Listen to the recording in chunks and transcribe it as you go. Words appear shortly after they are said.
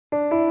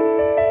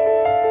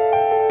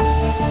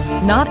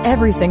Not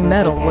everything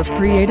metal was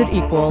created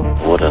equal.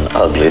 What an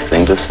ugly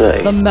thing to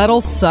say. The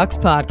MetalSucks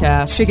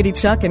podcast. Shiggity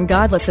Chuck and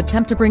Godless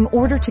attempt to bring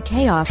order to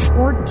chaos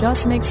or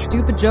just make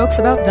stupid jokes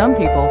about dumb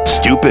people.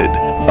 Stupid.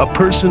 A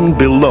person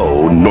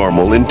below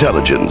normal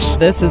intelligence.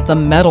 This is the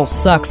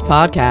MetalSucks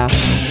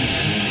podcast.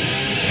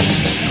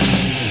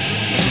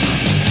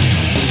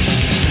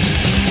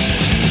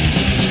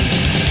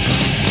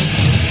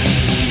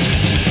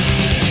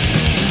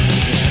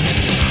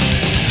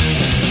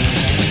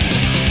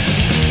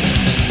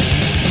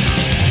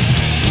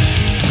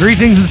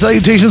 Greetings and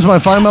salutations, my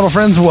fine metal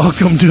friends.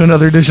 Welcome to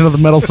another edition of the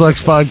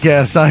MetalSucks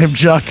podcast. I am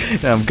Chuck.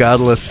 I'm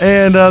Godless.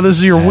 And this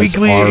is your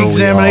weekly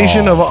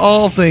examination of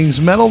all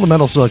things metal, the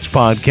MetalSucks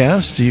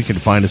podcast. You can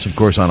find us, of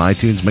course, on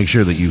iTunes. Make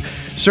sure that you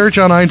search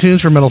on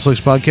iTunes for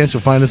MetalSucks podcast.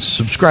 You'll find us,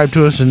 subscribe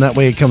to us, and that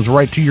way it comes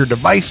right to your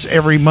device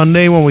every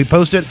Monday when we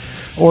post it.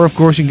 Or, of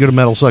course, you can go to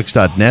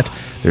MetalSucks.net.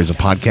 There's a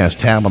podcast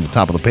tab on the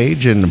top of the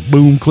page, and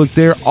boom, click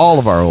there. All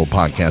of our old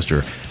podcasts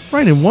are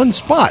right in one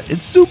spot.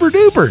 It's super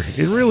duper.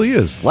 It really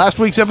is. Last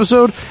week's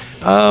episode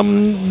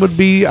would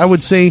be, I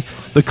would say,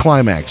 the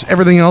climax.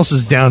 Everything else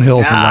is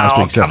downhill from last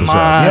week's episode.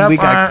 Yep. We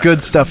got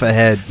good stuff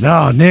ahead.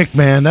 No, Nick,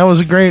 man, that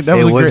was a very good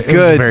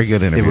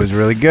interview. It was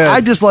really good.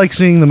 I just like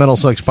seeing the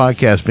MetalSucks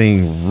podcast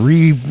being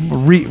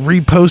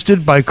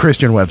reposted by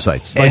Christian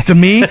websites. Like, to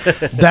me,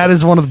 that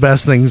is one of the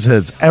best things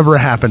that's ever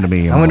happened to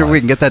me. I wonder if we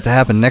can get that to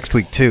happen next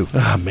week too.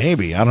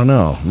 Maybe. I don't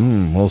know.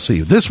 We'll see.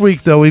 This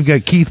week, though, we've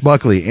got Keith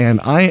Buckley, and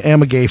I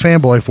am a gay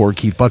fanboy for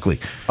Keith Buckley.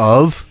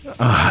 Of?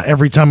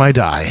 Every Time I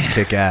Die.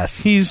 Kick ass.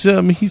 He's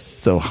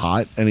so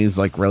hot, and he's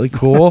like really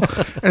cool,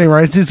 and he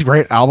writes these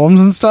great albums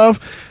and stuff.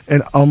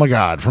 And oh my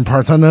god, From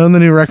Parts Unknown, the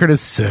new record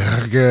is so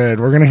good.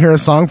 We're gonna hear a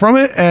song from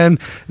it, and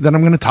then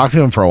I'm gonna talk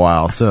to him for a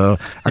while. So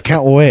I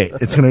can't wait.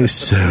 It's gonna be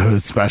so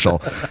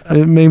special.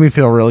 It made me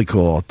feel really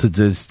cool to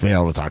just be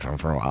able to talk to him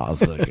for a while.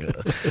 So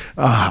good.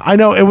 I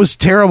know it was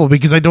terrible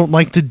because I don't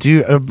like to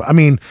do.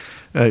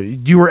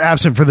 You were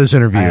absent for this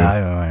interview,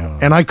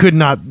 and I could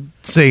not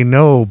say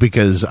no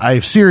because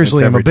I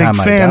seriously am a big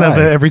fan of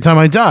it. Every Time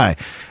I Die,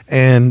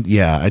 and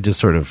yeah, I just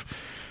sort of.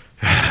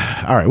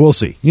 All right, we'll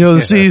see.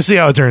 See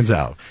how it turns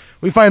out.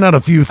 We find out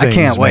a few things.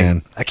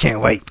 I can't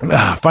wait.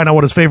 Find out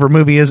what his favorite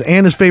movie is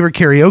and his favorite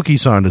karaoke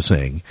song to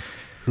sing.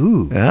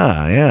 Ooh,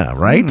 yeah,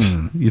 right.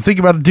 You think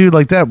about a dude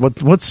like that.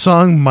 What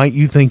song might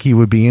you think he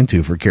would be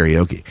into for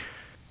karaoke?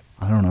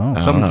 I don't know.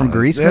 Something from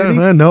Greece, maybe?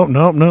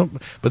 Nope.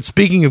 But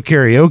speaking of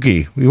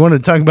karaoke, we want to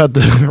talk about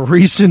the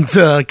recent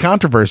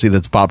controversy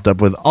that's popped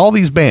up with all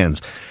these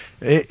bands.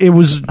 It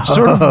was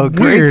sort of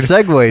weird.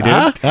 Great segue,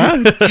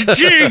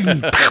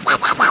 dude.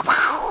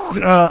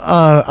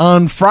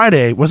 On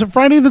Friday, was it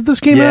Friday that this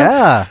came out?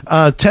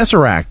 Yeah.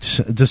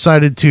 Tesseract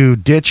decided to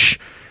ditch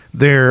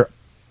their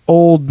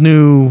old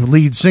new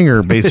lead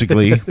singer,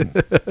 basically.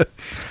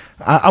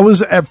 I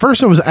was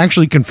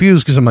actually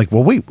confused because I'm like,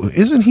 well, wait,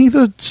 isn't he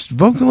the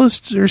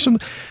vocalist or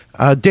something?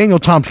 Daniel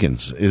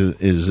Tompkins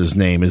is his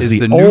name. Is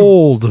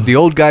the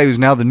old guy who's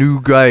now the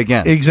new guy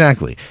again?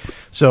 Exactly.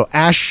 So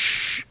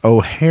Ash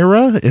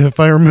O'Hara, if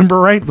I remember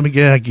right, let me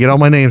get all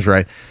my names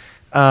right.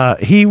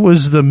 He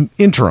was the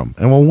interim,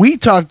 and when we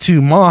talked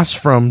to Moss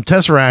from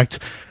Tesseract,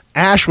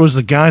 Ash was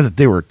the guy that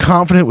they were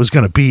confident was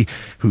going to be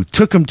who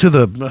took him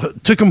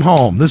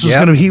home. This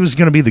was he was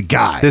going to be the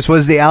guy. This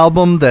was the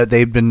album that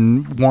they've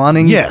been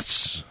wanting.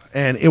 Yes,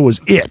 and it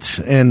was it.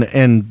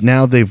 And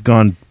now they've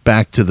gone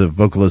back to the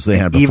vocalist they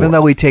had before. Even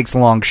though he takes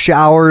long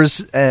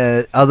showers,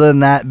 other than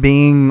that,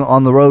 being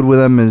on the road with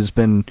him has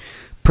been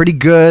pretty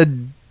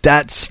good.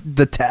 That's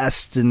the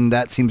test, and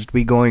that seems to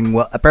be going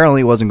well.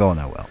 Apparently, it wasn't going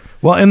that well.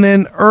 Well, and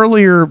then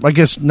earlier, I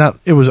guess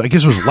it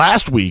was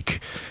last week.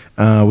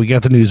 We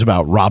got the news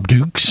about Rob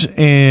Dukes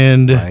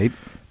and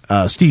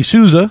Steve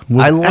Souza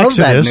with I love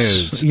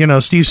Exodus. that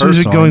news. Steve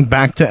Souza going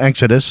back to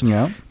Exodus,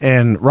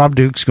 and Rob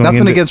Dukes going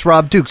nothing against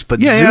Rob Dukes,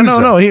 but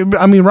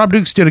no. Rob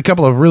Dukes did a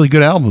couple of really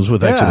good albums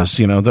with Exodus.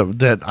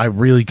 That I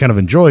really kind of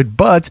enjoyed,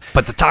 but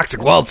the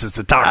Toxic Waltz is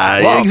the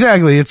Toxic Waltz.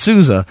 Exactly, it's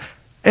Souza.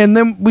 And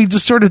then we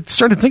just started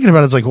thinking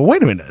about it. It's like, well,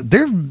 wait a minute.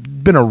 There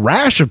have been a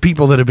rash of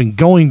people that have been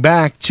going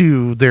back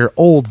to their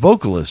old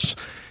vocalists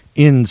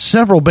in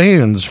several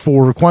bands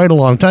for quite a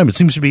long time. It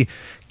seems to be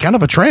kind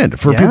of a trend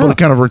for people to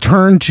kind of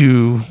return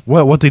to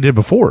what they did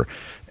before.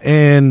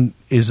 And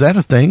is that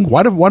a thing?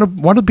 Why do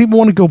people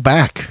want to go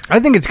back? I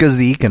think it's because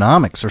the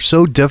economics are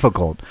so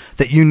difficult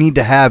that you need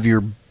to have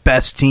your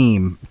best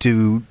team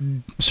to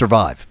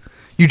survive.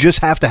 You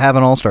just have to have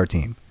an all-star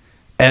team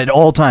at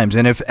all times.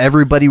 And if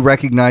everybody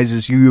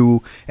recognizes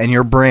you and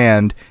your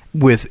brand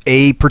with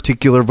a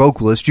particular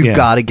vocalist, you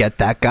got to get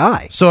that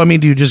guy. So,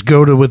 do you just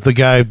go with the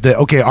guy that,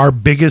 okay, our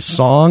biggest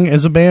song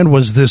as a band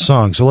was this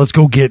song, so let's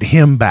go get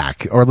him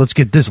back, or let's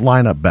get this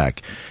lineup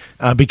back,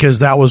 because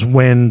that was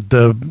when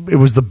it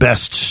was the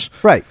best,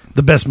 right?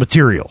 The best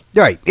material.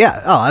 Right,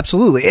 yeah, oh,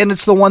 absolutely. And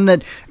it's the one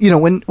that,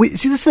 when we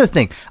see, this is the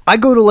thing. I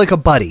go to like a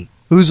buddy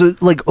who's a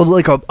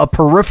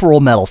peripheral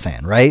metal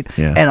fan, right?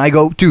 Yeah. And I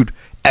go, dude,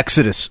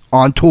 Exodus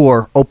on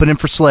tour, opening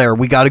for Slayer.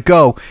 We got to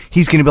go.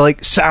 He's going to be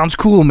like, sounds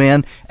cool,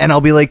 man. And I'll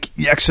be like,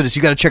 Exodus,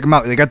 you got to check them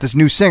out. They got this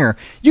new singer.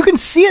 You can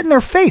see it in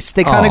their face.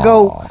 They kind of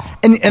go,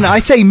 and I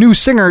say new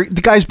singer.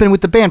 The guy's been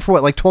with the band for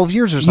what, like 12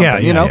 years or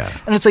something, you know? Yeah.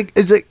 And it's like,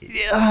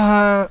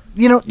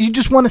 you know, you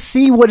just want to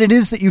see what it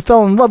is that you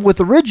fell in love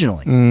with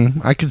originally.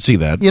 I could see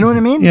that. You know what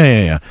I mean?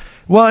 Yeah.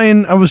 Well,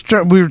 and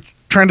we were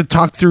trying to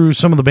talk through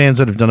some of the bands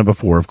that have done it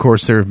before. Of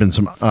course, there have been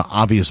some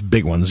obvious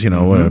big ones. You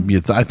know,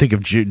 I think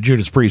of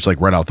Judas Priest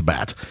like right off the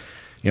bat.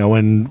 You know,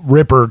 when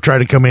Ripper tried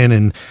to come in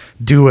and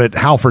do what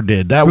Halford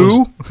did. That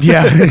was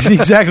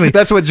exactly.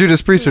 That's what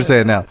Judas Priest are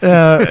saying now.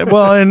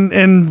 Well,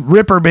 and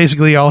Ripper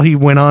basically all he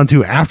went on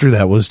to after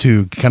that was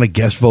to kind of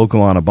guest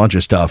vocal on a bunch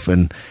of stuff.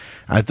 And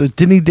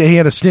didn't he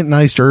had a stint in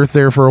Iced Earth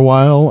there for a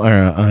while,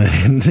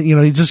 and you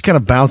know, he just kind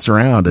of bounced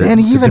around. And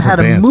he even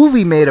had a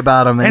movie made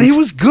about him, and he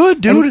was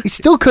good, dude. And he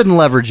still couldn't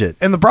leverage it.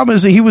 And the problem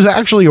is that he was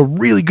actually a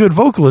really good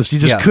vocalist. He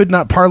just could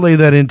not parlay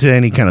that into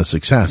any kind of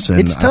success. And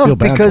it's tough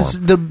because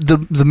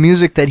the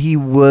music that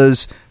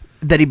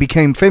he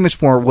became famous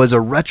for was a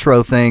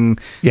retro thing.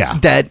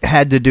 That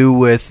had to do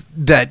with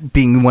that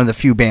being one of the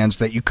few bands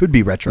that you could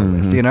be retro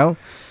with. You know,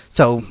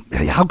 so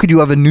how could you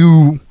have a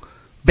new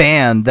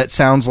band that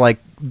sounds like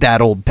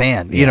that old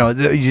band? You know,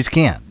 you just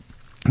can't.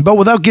 But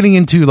without getting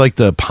into like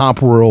the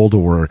pop world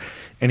or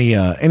any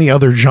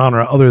other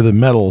genre other than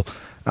metal,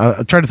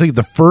 I try to think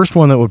the first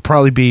one that would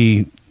probably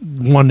be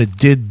one that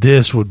did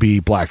this would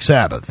be Black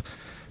Sabbath,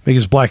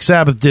 because Black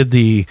Sabbath did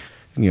we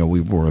were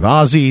with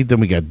Ozzy, then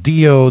we got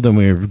Dio, then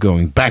we were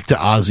going back to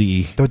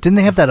Ozzy. Didn't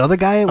they have that other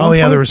guy?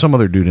 There was some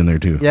other dude in there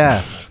too.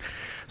 Yeah.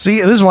 See,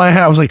 this is why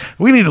I was like,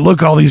 we need to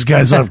look all these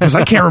guys up, because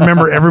I can't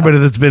remember everybody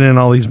that's been in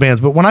all these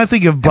bands. But when I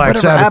think of Black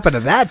Sabbath, what happened to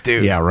that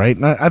dude? Yeah, right.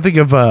 I think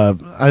of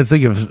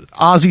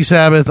Ozzy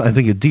Sabbath, I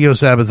think of Dio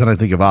Sabbath, and I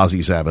think of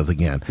Ozzy Sabbath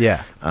again.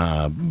 Yeah.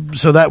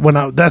 So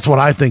that's what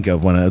I think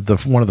of when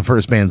one of the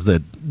first bands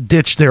that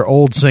ditched their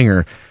old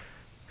singer,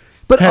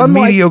 but had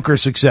mediocre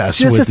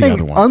success with the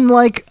other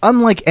one.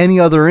 Unlike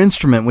any other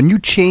instrument, when you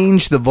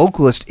change the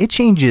vocalist, it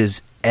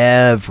changes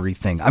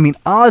everything. I mean,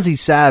 Ozzy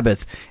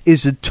Sabbath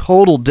is a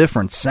total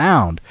different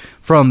sound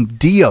from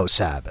Dio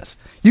Sabbath.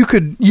 And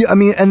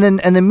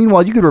then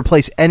meanwhile, you could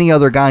replace any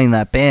other guy in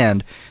that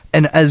band,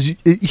 and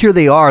here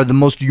they are, the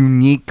most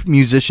unique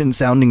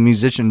sounding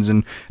musicians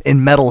in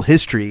metal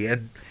history,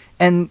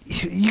 and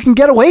you can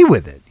get away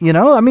with it. You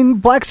know, I mean,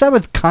 Black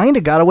Sabbath kind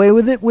of got away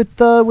with it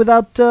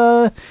without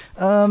Bill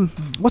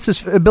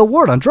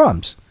Ward on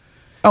drums.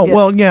 Oh, yeah.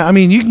 Well, yeah, I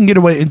mean, you can get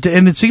away,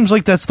 and it seems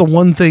like that's the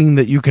one thing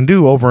that you can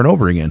do over and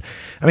over again.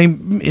 I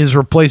mean, is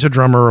replace a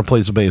drummer,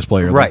 replace a bass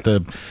player. Right.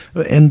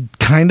 And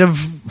kind of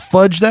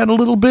fudge that a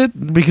little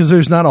bit, because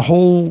there's not a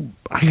whole,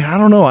 I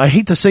don't know, I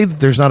hate to say that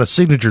there's not a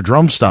signature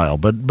drum style,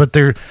 but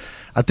there,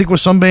 I think with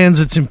some bands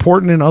it's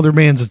important, in other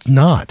bands it's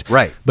not.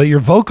 Right. But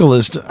your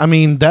vocalist, I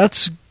mean,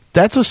 that's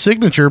a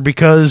signature,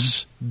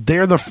 because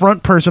they're the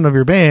front person of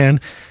your band,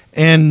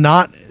 and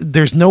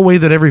there's no way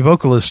that every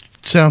vocalist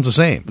sounds the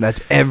same. That's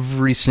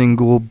every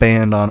single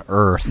band on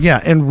earth.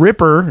 Yeah, and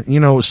Ripper,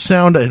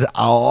 sounded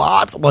a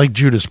lot like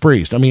Judas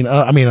Priest.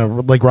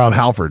 Like Rob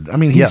Halford. I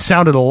mean, he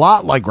sounded a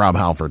lot like Rob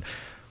Halford,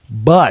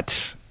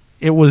 but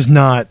it was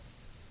not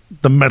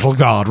the metal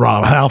god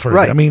Rob Halford.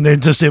 Right. I mean,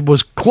 it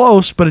was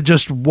close, but it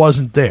just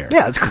wasn't there.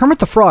 Yeah, Kermit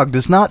the Frog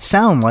does not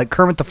sound like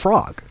Kermit the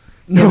Frog.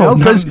 No,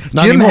 because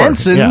Jim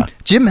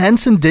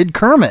Henson did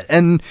Kermit,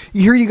 and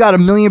here you got a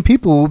million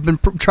people who've been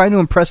trying to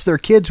impress their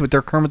kids with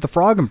their Kermit the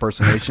Frog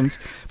impersonations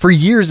for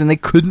years, and they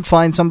couldn't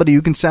find somebody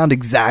who can sound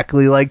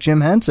exactly like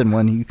Jim Henson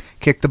when he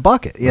kicked the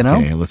bucket. You know?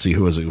 Okay, let's see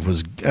who was it. It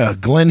was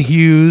Glenn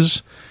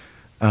Hughes,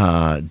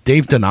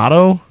 Dave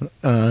Donato.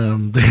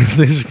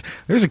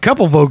 There's a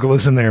couple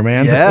vocalists in there,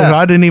 man. Yeah.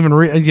 I didn't even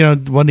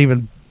wasn't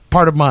even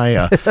part of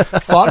my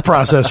thought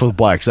process with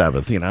Black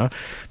Sabbath,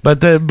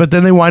 but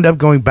then they wind up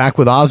going back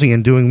with Ozzy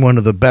and doing one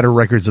of the better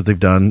records that they've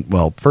done.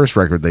 Well, first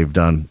record they've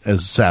done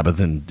as Sabbath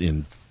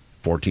in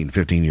 14,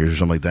 15 years or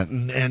something like that,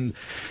 and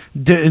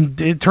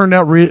it turned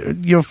out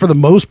for the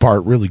most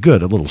part really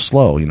good. A little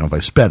slow, if I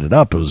sped it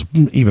up, it was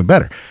even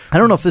better. I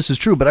don't know if this is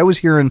true, but I was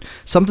hearing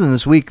something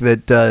this week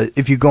that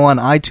if you go on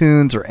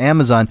iTunes or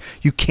Amazon,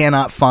 you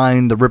cannot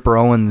find the Ripper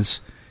Owens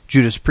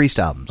Judas Priest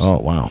albums. Oh,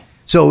 wow.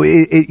 So,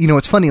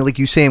 it's funny, like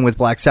you saying with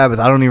Black Sabbath,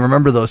 I don't even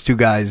remember those two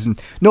guys,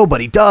 and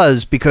nobody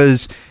does,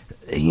 because,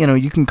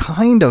 you can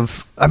kind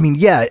of,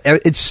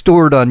 it's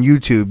stored on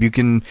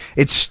YouTube.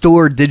 It's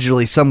stored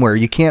digitally somewhere.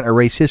 You can't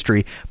erase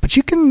history, but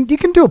you can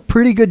do a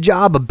pretty good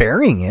job of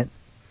burying it.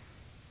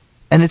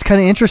 And it's kind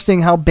of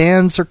interesting how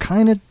bands are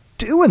kind of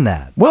doing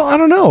that. Well, I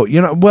don't know,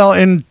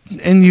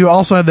 and you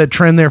also had that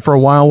trend there for a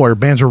while where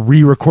bands are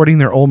re-recording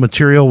their old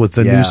material with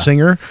the new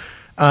singer.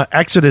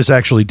 Exodus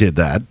actually did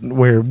that,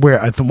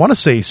 where I want to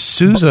say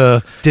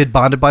Sousa did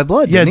Bonded by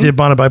Blood. Did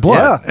Bonded by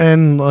Blood,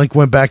 and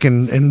went back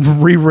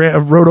and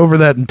rewrote over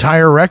that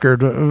entire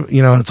record.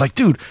 It's like,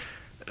 dude,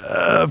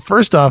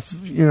 first off,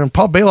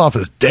 Paul Bailoff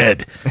is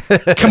dead.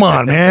 Come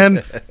on,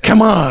 man.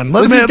 Come on.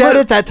 Was he dead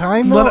at that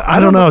time, though? I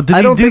don't know. Did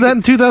he do that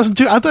in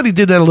 2002? I thought he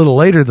did that a little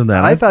later than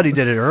that. I thought he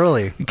did it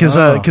early. Because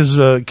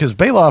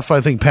Bailoff,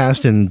 I think,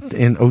 passed in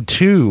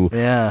 2002.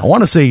 Yeah. I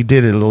want to say he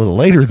did it a little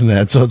later than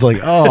that. So it's like,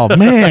 oh,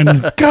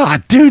 man.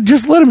 God, dude,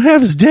 just let him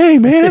have his day,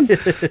 man.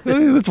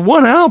 That's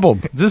one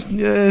album. Just,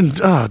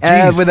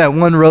 geez. With that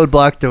one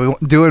roadblock to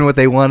doing what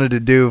they wanted to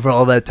do for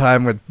all that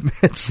time,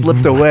 it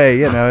slipped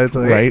away. It's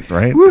like,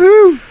 right.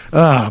 Woohoo!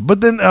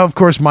 But then, of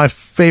course, my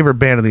favorite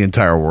band in the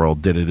entire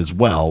world did it as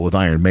well with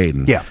Iron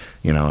Maiden. Yeah.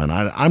 And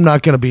I'm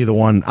not going to be the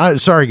one.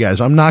 Sorry, guys.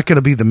 I'm not going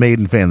to be the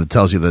Maiden fan that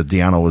tells you that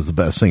Diano was the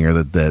best singer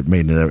that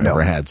Maiden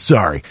ever had.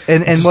 Sorry.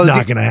 It's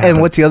not going to happen.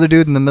 And what's the other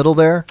dude in the middle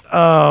there?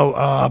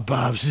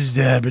 Bob's his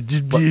name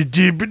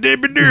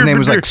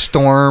was like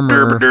Storm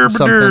or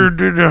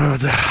something.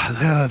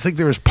 I think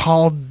there was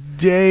Paul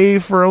Day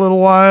for a little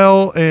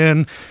while,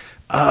 and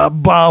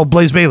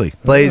Blaze Bailey.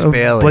 Blaze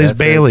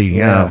Bailey.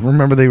 Yeah.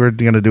 Remember they were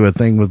going to do a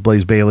thing with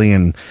Blaze Bailey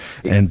and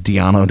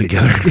Diano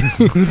together.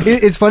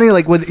 It's funny,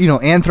 like with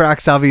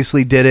Anthrax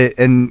obviously did it,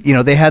 and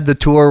they had the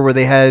tour where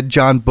they had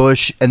John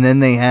Bush, and then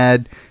they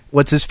had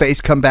what's his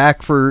face come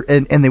back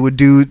and they would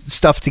do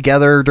stuff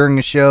together during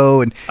the show,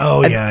 and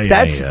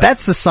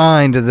that's the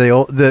sign to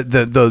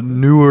the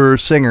newer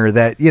singer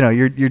that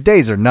your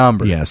days are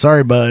numbered. Yeah,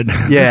 sorry, bud.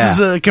 Yeah, this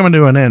is coming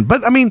to an end.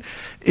 But I mean,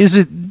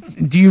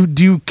 do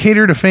you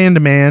cater to fan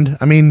demand?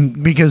 I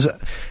mean, because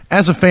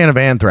as a fan of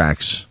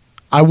Anthrax,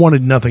 I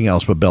wanted nothing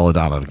else but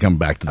Belladonna to come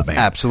back to the band.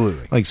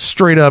 Absolutely. Like,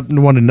 straight up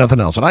wanted nothing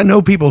else. And I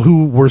know people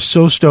who were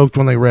so stoked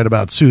when they read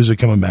about Sousa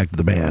coming back to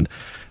the band,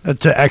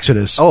 to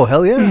Exodus. Oh,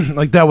 hell yeah.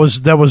 Like, that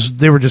was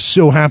they were just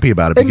so happy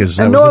about it because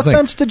that was no the thing.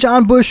 offense to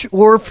John Bush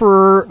or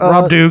for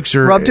Rob Dukes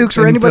or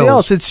anybody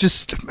else. It's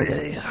just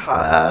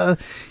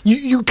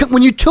you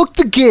when you took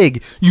the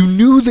gig, you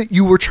knew that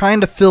you were trying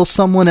to fill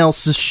someone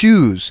else's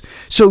shoes.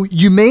 So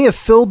you may have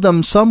filled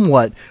them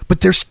somewhat,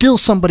 but they're still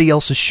somebody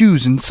else's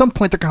shoes, and at some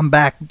point they're coming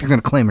back, you're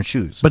going to claim their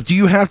shoes. But do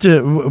you have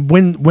to,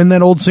 when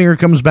that old singer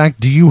comes back,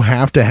 do you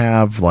have to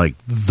have like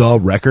the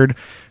record?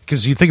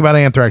 Because you think about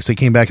Anthrax, they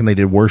came back and they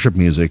did worship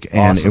music,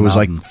 and it was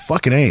album. Like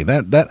fucking A.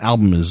 That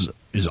album is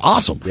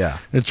awesome. Yeah,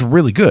 it's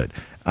really good.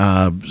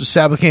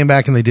 Sabbath came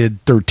back and they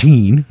did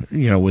 13,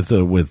 with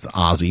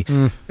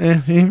Ozzy.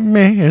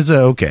 It's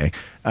okay.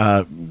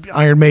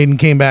 Iron Maiden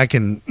came back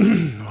and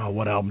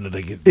what album did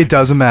they get? It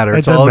doesn't matter.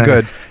 It's all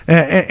good.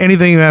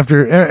 Everything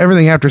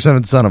after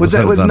Seventh Son of a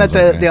Seventh Son. Wasn't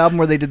that the album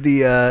where they did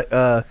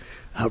the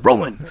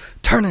rolling,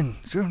 turning?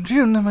 No.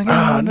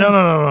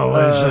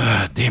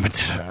 Damn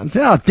it!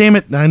 Damn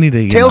it! I need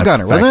to Tail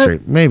Gunner. Wasn't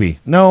it? Maybe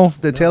no.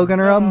 The Tail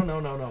Gunner album.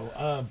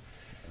 No.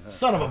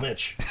 Son of a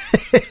bitch.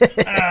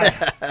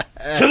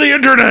 To the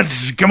internet.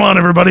 Come on,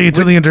 everybody,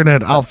 to the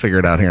internet. I'll figure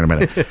it out here in a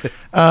minute.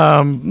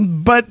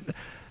 But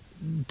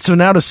so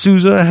now does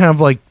Sousa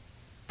have like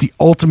the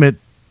ultimate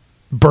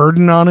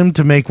burden on him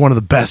to make one of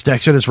the best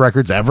Exodus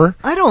records ever?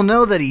 I don't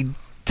know that he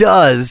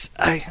does.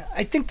 I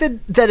think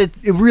that it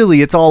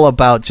really, it's all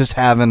about just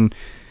having.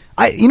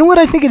 You know what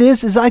I think it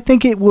is I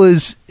think it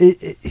was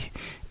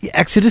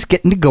Exodus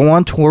getting to go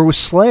on tour with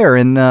Slayer,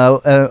 and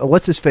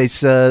what's his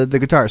face, the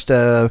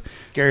guitarist,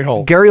 Gary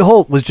Holt. Gary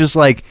Holt was just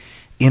like,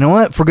 you know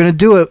what, if we're gonna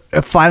do it,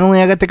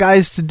 finally I got the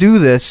guys to do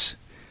this.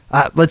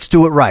 Let's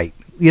do it right.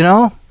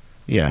 Yeah.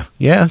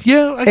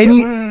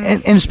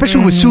 And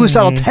especially with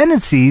Suicidal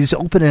Tendencies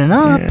opening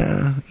up.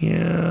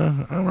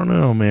 Yeah. I don't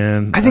know,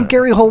 man. I think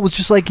Gary Holt was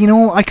just like,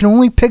 I can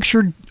only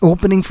picture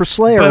opening for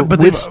Slayer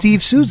with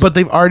Steve Sousa. But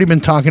they've already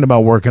been talking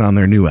about working on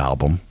their new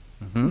album.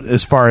 Mm-hmm.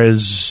 As far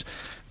as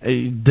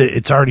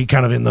it's already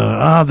kind of in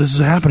the this is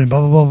happening, blah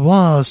blah blah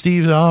blah.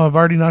 Steve, I've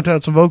already knocked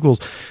out some vocals.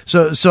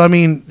 So I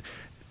mean,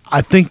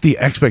 I think the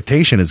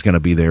expectation is going to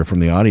be there from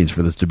the audience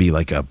for this to be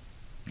like a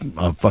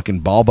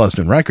fucking ball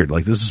busting record.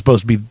 Like this is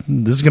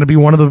going to be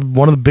one of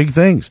the big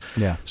things.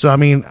 Yeah. So I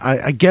mean,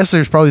 I guess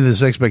there's probably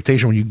this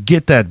expectation when you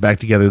get that back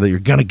together that you're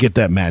going to get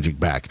that magic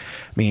back.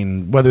 I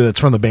mean, whether that's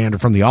from the band or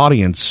from the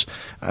audience,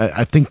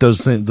 I think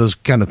those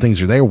kind of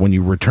things are there when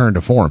you return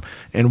to form.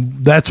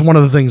 And that's one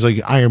of the things like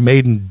Iron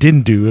Maiden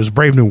didn't do is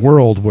Brave New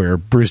World, where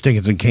Bruce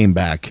Dickinson came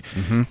back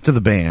to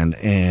the band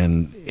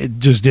and it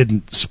just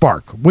didn't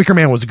spark. Wicker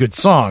Man was a good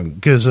song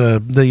because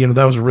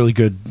that was a really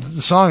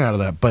good song out of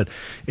that, but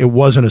it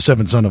wasn't a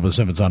Seventh Son of a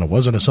Seventh Son. It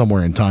wasn't a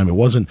Somewhere in Time. It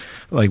wasn't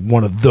like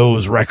one of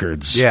those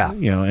records. Yeah.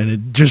 And it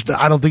just,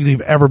 I don't think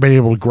they've ever been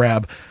able to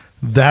grab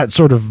that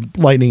sort of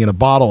lightning in a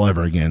bottle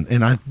ever again.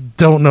 And I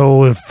don't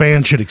know if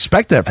fans should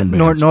expect that from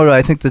bands. Nor do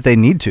I think that they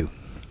need to.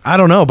 I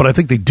don't know, but I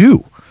think they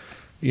do.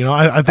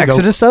 I think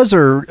Exodus does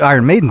or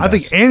Iron Maiden does? I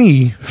think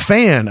any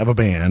fan of a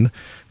band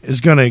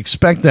is going to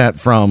expect that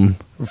from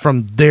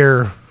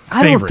their favorite.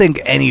 I don't think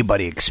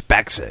anybody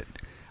expects it.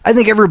 I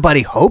think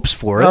everybody hopes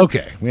for it.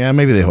 Okay, yeah,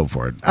 maybe they hope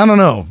for it. I don't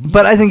know,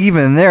 But I think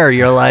even there,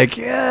 you're like,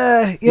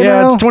 yeah, you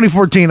yeah, know. it's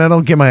 2014. I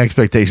don't get my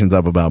expectations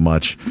up about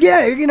much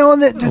Yeah, you know.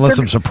 unless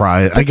I'm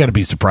surprised. I got to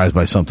be surprised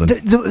by something.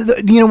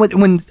 You know,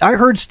 when I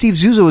heard Steve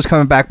Zuzzo was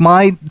coming back,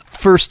 my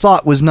first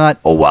thought was not,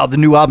 oh, wow, the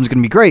new album's going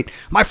to be great.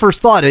 My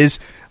first thought is,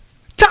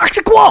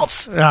 Toxic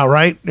Waltz. All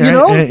right, You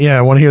know? yeah,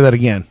 I want to hear that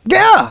again.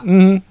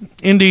 Yeah.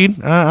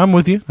 Indeed, I'm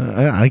with you.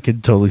 I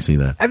could totally see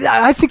that.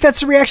 I think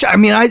that's the reaction. I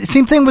mean,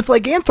 same thing with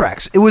like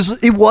Anthrax. It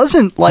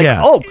wasn't like,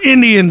 Yeah. oh,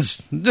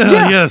 Indians.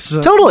 Yeah, Yes,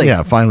 totally.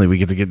 Yeah, finally we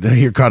get to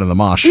hear "Caught in the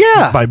Mosh."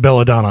 Yeah. by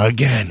Belladonna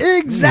again.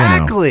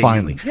 exactly. You know,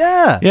 finally.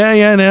 Yeah.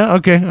 Yeah.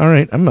 Okay, all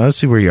right. I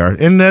see where you are,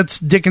 and that's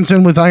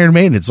Dickinson with Iron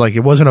Maiden. It's like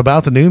it wasn't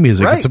about the new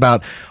music. Right. It's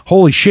about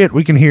holy shit.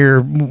 We can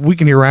hear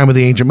 "Rhyme with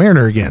the Ancient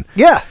Mariner" again.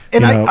 Yeah,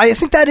 and You know? I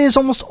think that is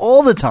almost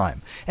all the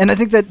time. And I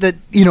think that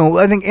you know,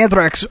 I think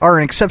Anthrax are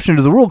an exception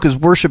to the rule because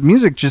worship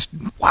music just,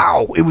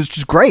 wow, it was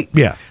just great.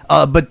 Yeah.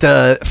 But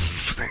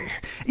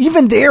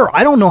even there,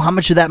 I don't know how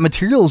much of that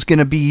material is going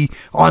to be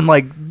on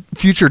like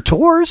future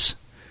tours.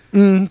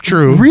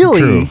 True. Really,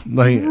 True.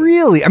 Like,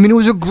 really. I mean, it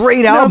was a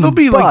great no, album.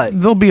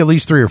 there'll be at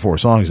least 3 or 4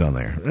 songs on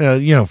there.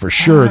 You know, for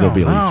sure there'll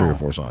be at least 3 or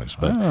 4 songs.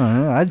 But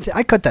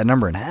I cut that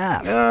number in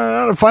half.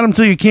 find them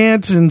till you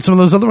can't, and some of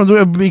those other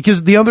ones,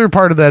 because the other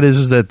part of that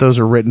is that those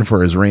are written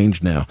for his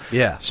range now.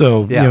 Yeah.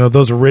 So Yeah. you know,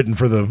 those are written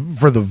for the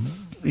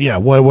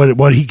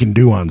what he can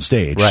do on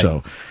stage. Right.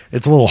 So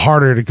it's a little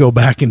harder to go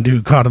back and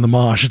do "Caught in the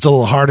Mosh." It's a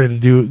little harder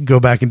to go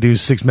back and do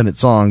 6-minute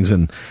songs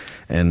and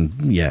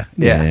yeah.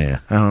 I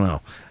don't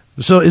know.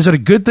 So is it a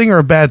good thing or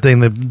a bad thing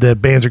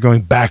that bands are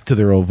going back to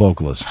their old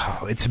vocalists?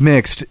 Oh, it's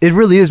mixed. It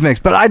really is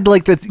mixed. But I'd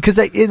like that because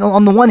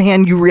on the one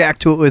hand, you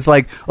react to it with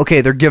like,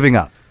 okay, they're giving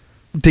up.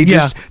 They're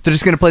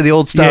just going to play the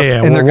old stuff.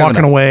 Yeah, and we're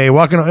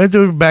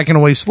they're backing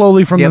away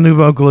slowly from the new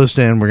vocalist,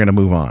 and we're going to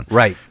move on.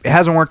 Right. It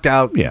hasn't worked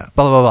out. Yeah.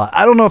 Blah, blah, blah.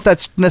 I don't know if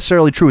that's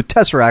necessarily true with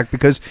Tesseract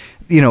because,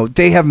 you know,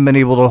 they haven't been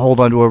able to hold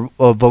on to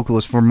a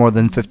vocalist for more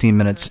than 15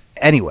 minutes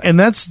anyway. And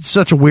that's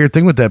such a weird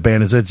thing with that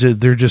band is that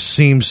there just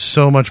seems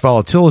so much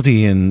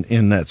volatility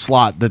in that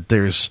slot that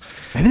there's...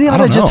 Maybe they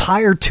ought to just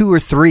hire 2 or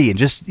 3 and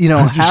just, you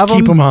know, just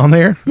keep them on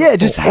there. Yeah,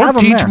 just or have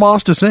them teach there.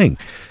 Moss to sing.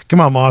 Come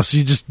on, Moss,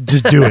 you just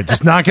do it.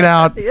 Just knock it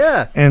out.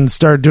 Yeah. And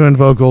start doing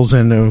vocals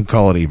and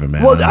call it even,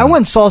 man. Well, I went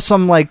and saw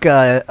some like you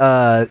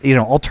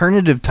know,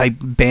 alternative type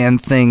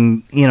band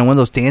thing, you know, one of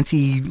those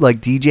dancey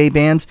like DJ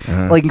bands,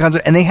 like in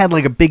concert, and they had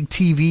like a big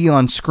TV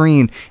on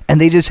screen,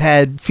 and they just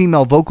had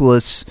female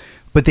vocalists,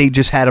 but they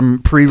just had them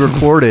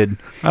pre-recorded.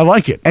 I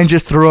like it. And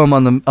just throw them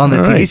on the All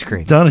TV right.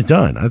 screen.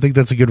 Done. I think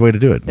that's a good way to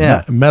do it.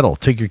 Yeah. Metal,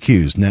 take your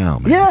cues now,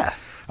 man. Yeah.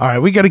 All right,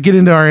 we got to get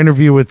into our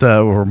interview with,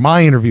 or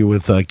my interview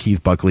with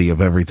Keith Buckley of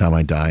Every Time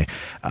I Die.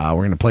 We're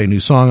going to play a new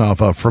song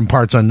off From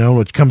Parts Unknown,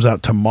 which comes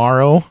out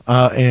tomorrow,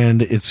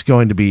 and it's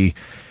going to be,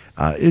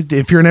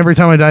 if you're an Every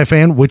Time I Die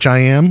fan, which I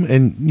am,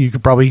 and you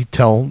could probably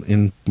tell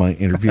in my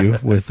interview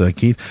with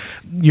Keith,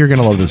 you're going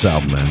to love this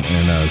album, man.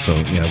 And so,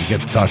 you know, we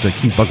get to talk to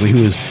Keith Buckley,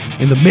 who is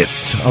in the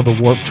midst of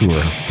the Warped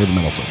Tour for the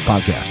MetalSucks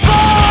podcast.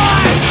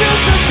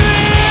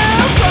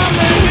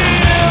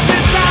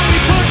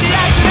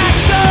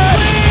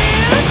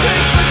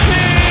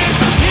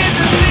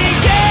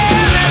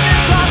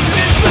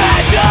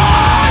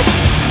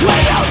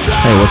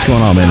 Hey, what's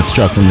going on, man? It's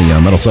Chuck from the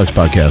MetalSucks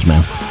podcast,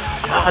 man.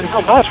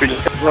 No, boss, we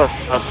just got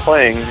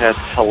playing at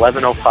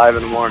 11:05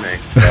 in the morning,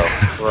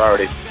 so we're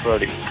already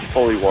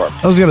fully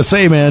warped. I was gonna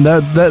say, man,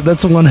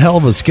 that's one hell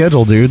of a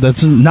schedule, dude.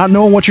 That's not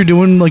knowing what you're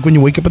doing. Like when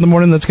you wake up in the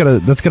morning, that's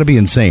gotta be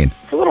insane.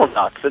 It's a little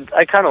nuts.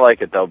 I kind of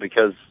like it though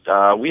because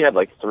we had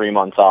like 3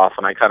 months off,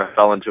 and I kind of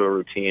fell into a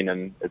routine,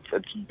 and it's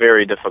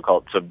very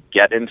difficult to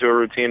get into a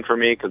routine for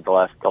me because the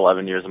last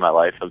 11 years of my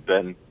life have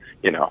been,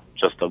 you know,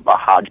 just a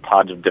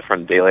hodgepodge of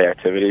different daily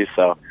activities.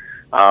 So,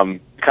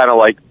 kind of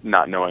like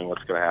not knowing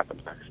what's going to happen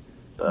next.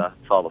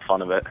 It's all the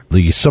fun of it.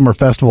 The summer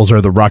festivals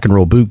are the rock and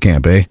roll boot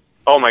camp, eh?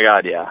 Oh my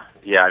God, yeah.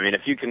 I mean,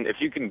 if you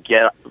can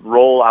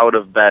roll out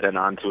of bed and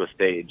onto a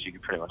stage, you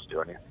can pretty much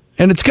do anything.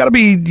 And it's got to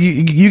be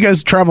you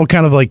guys travel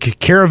kind of like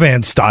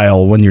caravan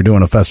style when you're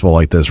doing a festival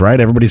like this, right?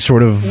 Everybody's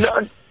sort of.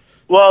 No,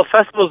 well,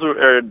 festivals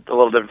are a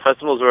little different.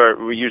 Festivals where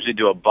we usually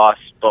do a bus,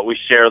 but we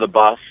share the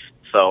bus.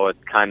 So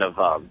it's kind of,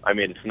 I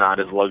mean, it's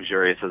not as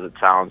luxurious as it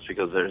sounds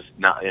because there's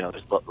not, you know,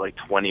 there's like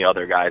 20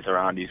 other guys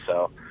around you.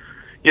 So,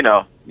 you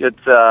know, it's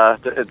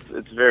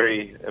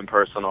very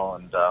impersonal,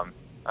 and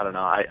I don't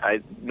know.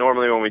 I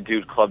normally when we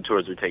do club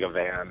tours, we take a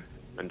van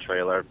and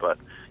trailer, but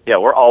yeah,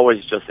 we're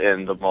always just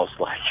in the most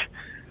like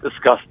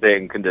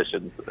disgusting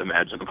conditions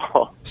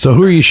imaginable. So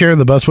who are you sharing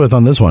the bus with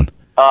on this one?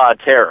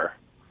 Terror.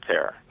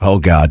 Oh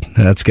God,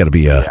 that's got to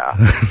be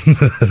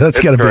that's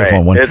got to be a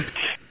fun one.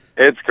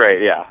 It's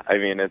great, yeah. I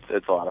mean,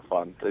 it's a lot of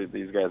fun.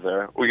 These guys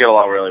we get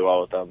along really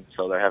well with them,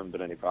 so there haven't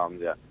been any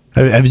problems yet.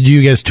 Have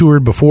you guys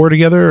toured before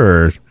together,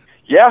 or?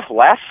 Yeah,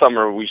 last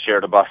summer we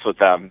shared a bus with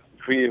them.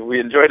 We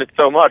enjoyed it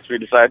so much, we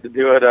decided to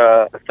do it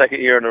a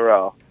second year in a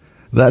row.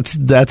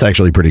 That's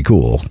actually pretty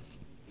cool.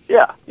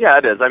 Yeah,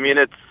 it is. I mean,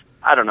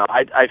 I don't know.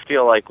 I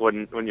feel like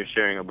when you're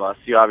sharing a bus,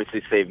 you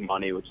obviously save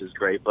money, which is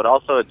great, but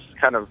also it's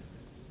kind of,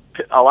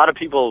 a lot of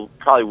people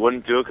probably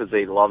wouldn't do it because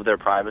they love their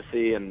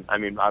privacy, and I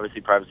mean,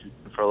 obviously privacy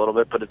for a little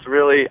bit, but it's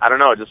really, I don't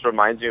know, it just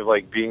reminds me of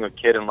like being a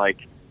kid and like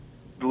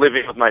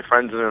living with my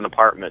friends in an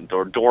apartment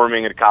or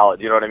dorming at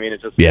college. You know what I mean?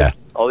 It's just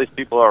all these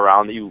people are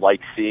around that you like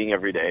seeing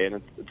every day,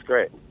 and it's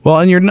great. Well,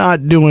 and you're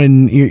not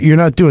doing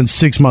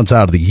 6 months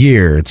out of the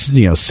year. It's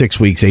 6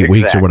 weeks, 8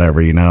 weeks, or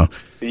whatever.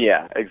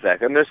 Yeah,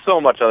 exactly. And there's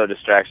so much other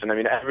distraction. I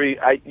mean,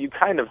 you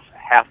kind of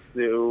have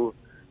to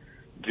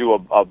do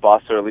a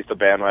bus or at least a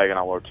bandwagon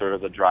on Warped Tour.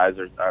 The drives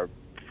are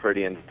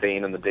pretty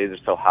insane, and the days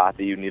are so hot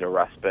that you need a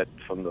respite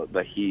from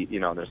the heat.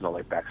 There's no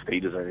like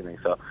backstages or anything.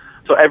 So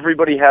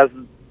everybody has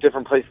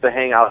different places to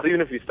hang out.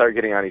 Even if you start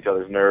getting on each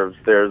other's nerves,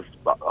 there's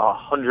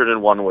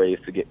 101 ways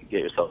to get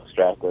yourself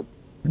distracted.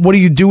 What do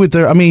you do with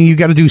you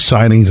got to do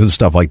signings and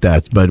stuff like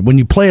that, but when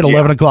you play at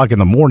 11 o'clock in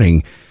the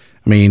morning,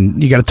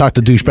 you got to talk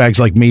to douchebags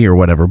like me or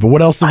whatever, but what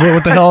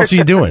the hell else are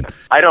you doing?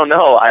 I don't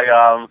know.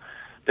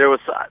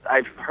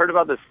 I've heard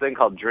about this thing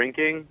called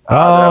drinking.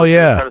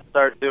 Yeah. To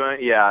start doing.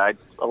 Yeah,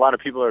 a lot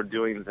of people are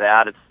doing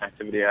that. It's an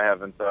activity I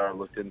haven't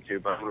looked into,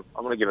 but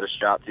I'm going to give it a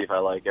shot, see if I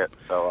like it.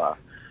 So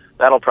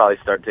that'll probably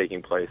start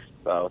taking place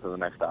within the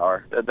next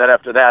hour. Then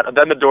after that,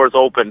 then the door's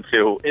open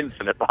to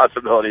infinite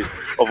possibilities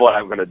of what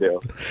I'm going to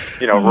do.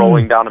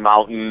 Rolling down a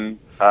mountain,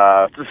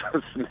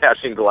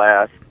 smashing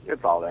glass.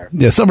 It's all there.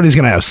 Yeah, somebody's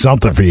going to have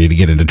something for you to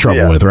get into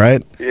trouble with,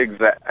 right?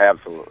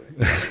 Absolutely.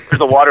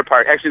 There's a water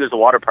park. Actually, there's a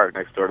water park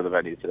next door to the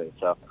venue today.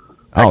 So.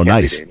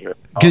 Nice.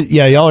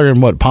 Yeah, y'all are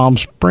in Palm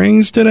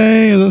Springs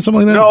today? Is that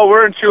something like that? No,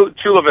 we're in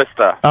Chula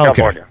Vista,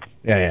 California.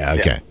 Yeah,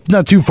 okay.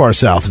 Not too far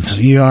south.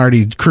 You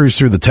already cruised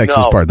through the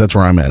Texas part. That's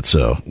where I'm at,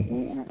 so.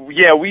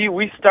 Yeah,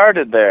 we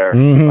started there,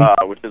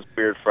 which is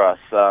weird for us.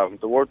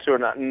 The Warped Tour,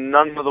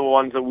 none of the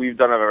ones that we've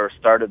done have ever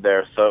started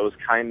there, so it was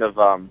kind of,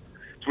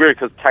 it's weird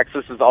because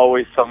Texas is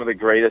always some of the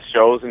greatest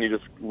shows, and you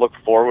just look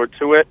forward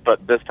to it,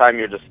 but this time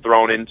you're just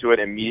thrown into it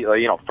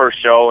immediately.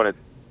 First show, and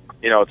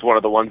it's one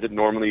of the ones that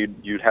normally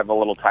you'd have a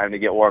little time to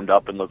get warmed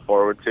up and look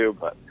forward to,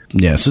 but.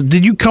 Yeah, so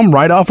did you come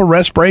right off a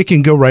rest break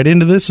and go right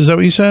into this? Is that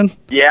what you said?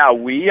 Yeah,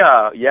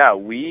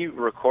 we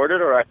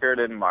recorded a record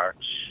in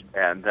March,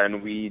 and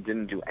then we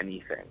didn't do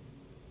anything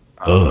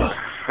for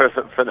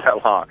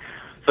that long.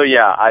 So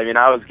yeah, I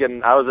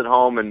was at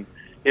home, and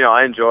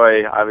I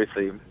enjoy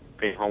obviously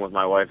being home with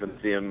my wife and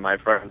seeing my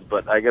friends,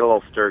 but I get a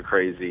little stir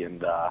crazy,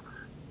 and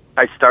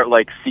I start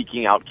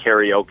seeking out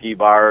karaoke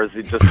bars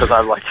just because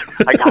I'm like,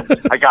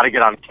 I got to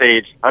get on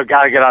stage. I've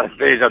got to get on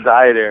stage. I'm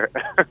dying here.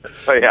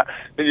 So yeah,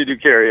 then you do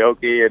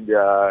karaoke, and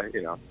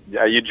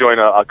you join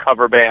a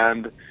cover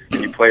band,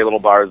 and you play little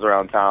bars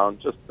around town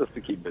just to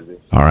keep busy.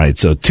 All right,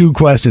 so 2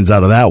 questions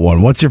out of that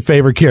one. What's your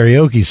favorite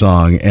karaoke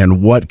song,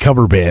 and what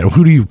cover band?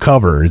 Who do you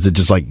cover? Is it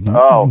just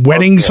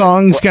wedding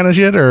songs kind of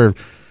shit, or?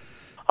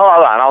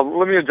 Hold on.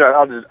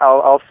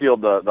 I'll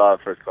field the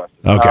first question.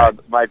 Okay.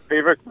 My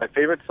favorite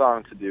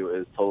song to do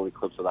is Total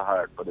Eclipse of the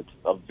Heart, but it's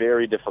a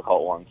very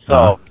difficult one.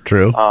 So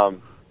true.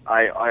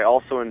 I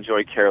also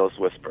enjoy Careless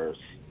Whispers.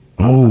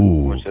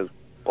 Which is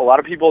a lot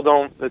of people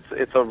don't.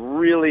 It's a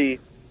really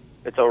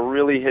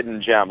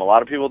hidden gem. A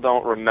lot of people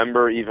don't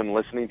remember even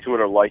listening to it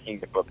or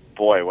liking it, but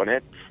boy, when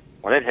it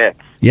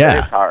hits,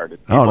 it's hard.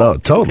 No,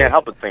 totally. Can't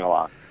help but sing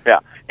along. Yeah,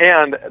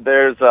 and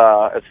there's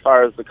as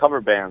far as the cover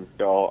bands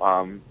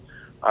go.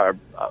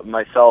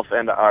 Myself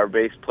and our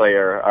bass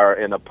player are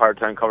in a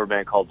part-time cover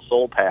band called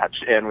Soul Patch,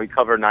 and we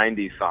cover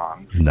 90s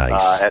songs.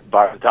 Nice. At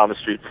bars down the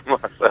street from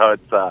us.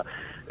 So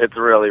it's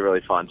really,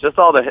 really fun. Just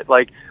all the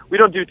we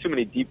don't do too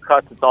many deep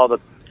cuts. It's all the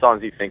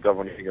songs you think of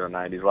when you think of the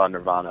 90s, a lot of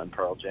Nirvana and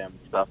Pearl Jam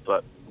and stuff,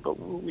 but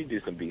we do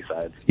some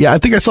B-sides. Yeah, I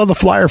think I saw the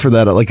flyer for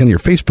that on your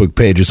Facebook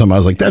page or something. I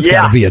was like, that's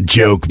got to be a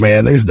joke,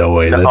 man. There's no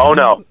way. Oh,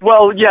 no.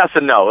 Well, yes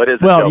and no. It is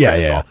a joke.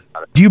 Yeah.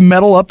 Do you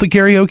metal up the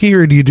karaoke,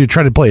 or do you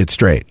try to play it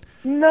straight?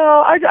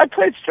 No, I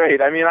play it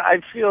straight. I mean,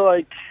 I feel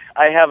like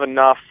I have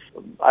enough.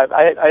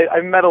 I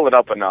metal it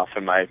up enough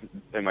in my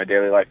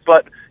daily life.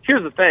 But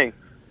here's the thing: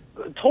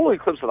 Total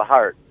Eclipse of the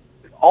Heart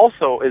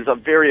also is a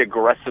very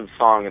aggressive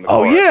song in the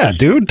chorus. Yeah,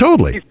 dude,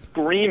 totally. He's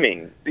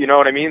screaming. You know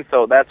what I mean?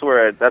 So that's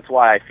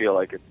why I feel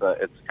like it's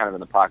kind of in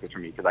the pocket for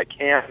me, because I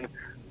can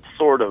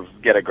sort of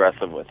get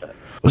aggressive with it.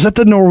 Was that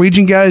the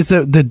Norwegian guys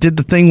that did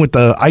the thing with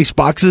the ice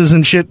boxes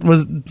and shit?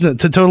 Was to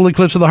Total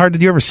Eclipse of the Heart?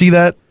 Did you ever see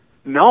that?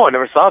 No, I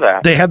never saw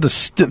that. They had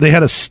they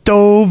had a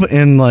stove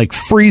and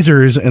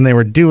freezers, and they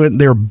were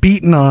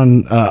beating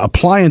on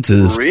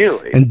appliances.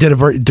 Really? And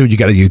dude, you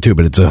got to YouTube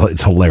it.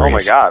 It's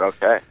hilarious. Oh my god!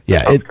 Okay.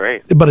 Yeah, it's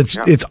great. But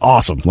it's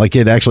awesome.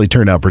 It actually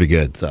turned out pretty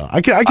good. So I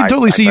can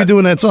totally see you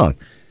doing that song.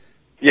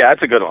 Yeah,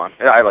 it's a good one.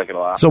 I like it a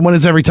lot. So when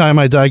is Every Time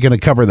I Die going to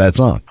cover that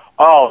song?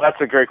 Oh, that's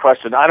a great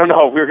question. I don't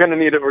know. We're gonna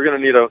need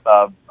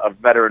a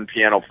veteran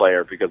piano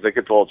player because it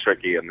gets a little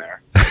tricky in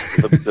there.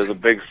 There's a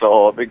big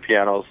solo, a big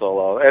piano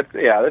solo.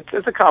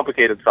 It's a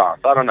complicated song.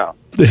 So I don't know.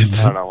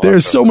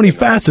 There's so many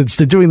facets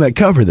to doing that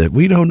cover that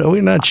we don't know.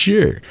 We're not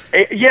sure.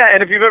 Yeah,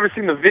 and if you've ever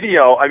seen the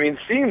video, I mean,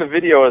 seeing the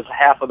video is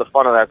half of the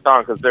fun of that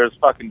song because there's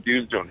fucking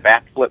dudes doing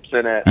backflips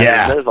in it.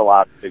 Yeah. I mean, there's a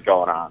lot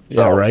going on.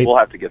 So yeah, right. We'll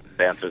have to get the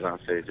dancers on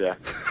stage. Yeah.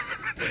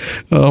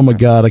 Oh my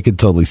God, I could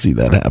totally see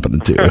that happening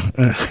too.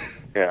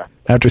 Yeah.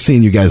 After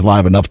seeing you guys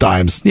live enough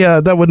times,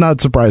 yeah, that would not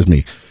surprise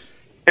me.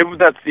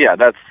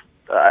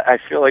 I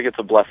feel like it's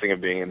a blessing of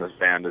being in this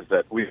band is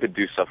that we could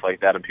do stuff like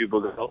that and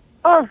people go,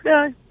 oh,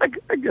 yeah,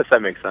 I guess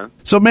that makes sense.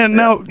 So, man,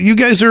 now you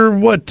guys are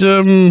what,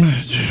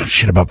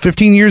 about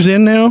 15 years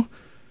in now?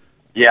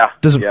 Yeah.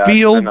 Does it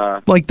feel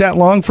like that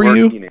long for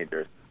you?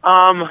 Teenagers.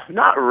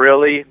 Not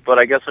really, but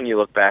I guess when you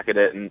look back at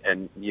it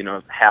and you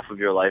know, half of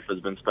your life has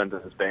been spent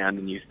in this band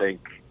and you think,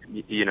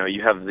 you know,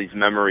 you have these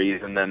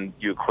memories and then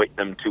you equate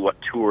them to what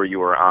tour you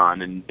were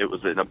on and it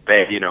was in a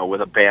band, you know,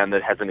 with a band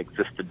that hasn't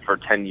existed for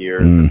 10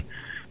 years. And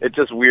it's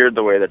just weird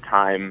the way that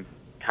time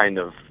kind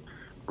of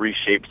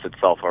reshapes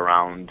itself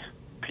around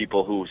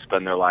people who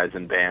spend their lives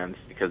in bands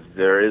because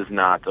there is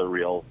not a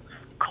real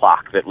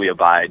clock that we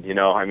abide, you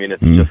know? I mean,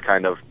 it's just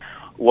kind of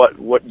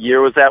what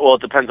year was that? Well,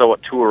 it depends on what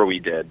tour we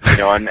did, you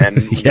know, and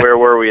yeah. Where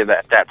were we at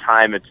that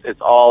time?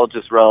 It's all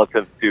just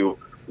relative to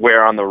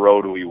where on the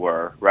road we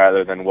were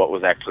rather than what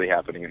was actually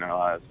happening in our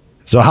lives.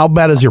 So how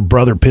bad has your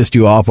brother pissed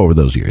you off over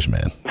those years,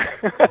 man?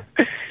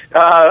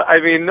 I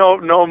mean,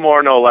 no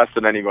more, no less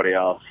than anybody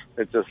else.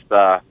 It's just,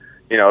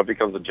 you know, it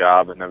becomes a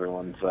job and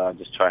everyone's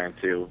just trying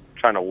to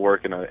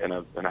work in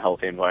a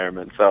healthy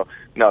environment. So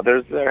no,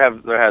 there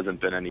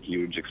hasn't been any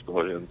huge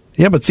explosions.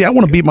 Yeah, but see, I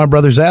want to beat my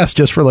brother's ass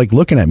just for like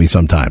looking at me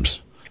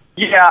sometimes.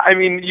 Yeah, I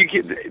mean,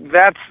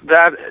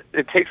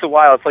 it takes a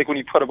while. It's like when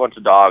you put a bunch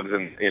of dogs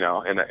in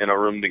a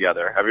room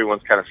together.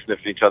 Everyone's kind of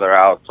sniffing each other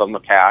out. Some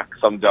attack,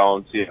 some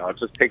don't. You know, it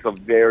just takes a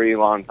very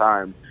long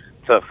time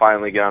to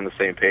finally get on the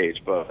same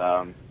page. But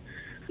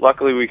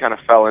luckily, we kind of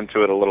fell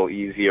into it a little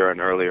easier and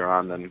earlier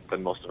on than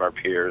most of our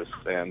peers,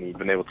 and we've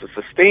been able to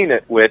sustain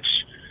it, which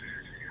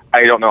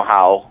I don't know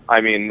how. I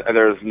mean,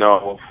 there's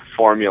no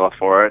formula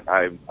for it.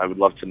 I would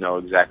love to know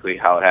exactly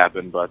how it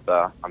happened, but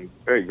I'm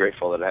very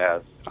grateful that it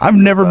has. I've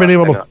never been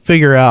able to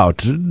figure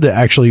out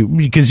actually,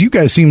 because you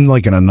guys seem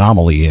like an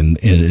anomaly in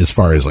as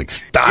far as like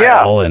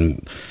style,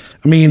 and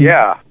I mean,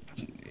 yeah,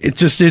 it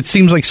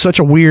seems like such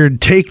a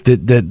weird take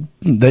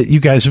that you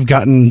guys have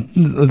gotten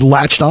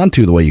latched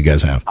onto the way you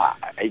guys have.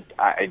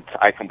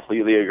 I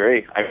completely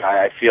agree.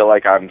 I feel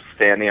like I'm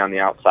standing on the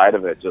outside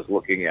of it, just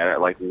looking at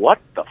it, like, what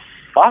the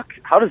fuck?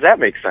 How does that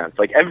make sense?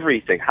 Like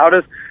everything. How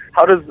does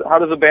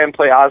a band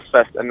play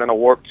Ozfest and then a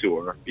Warped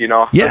Tour? You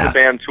know, how does a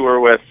band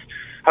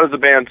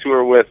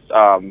tour with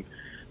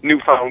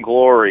Newfound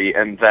Glory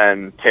and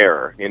then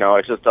Terror? You know,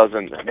 it just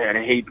doesn't. And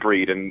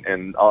Hatebreed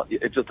and all,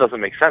 it just doesn't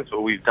make sense.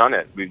 But we've done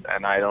it,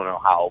 and I don't know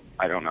how.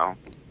 I don't know.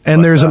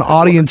 And there's an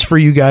audience for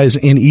you guys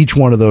in each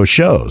one of those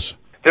shows.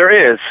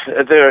 There is.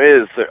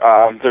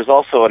 There's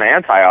also an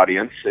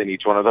anti-audience in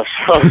each one of those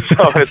shows.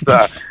 So it's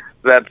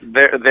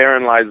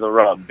therein lies the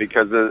rub,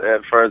 because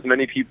for as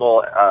many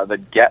people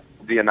that get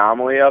the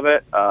anomaly of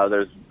it,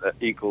 there's an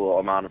equal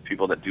amount of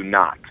people that do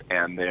not,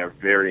 and they're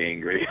very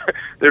angry.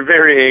 They're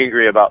very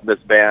angry about this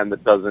band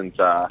that doesn't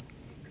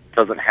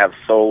have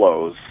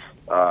solos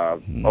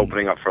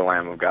opening up for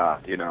Lamb of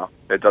God. You know,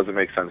 it doesn't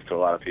make sense to a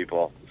lot of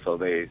people, so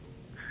they.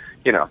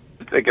 You know,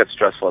 it gets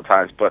stressful at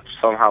times, but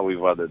somehow we've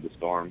weathered the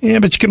storm. Yeah,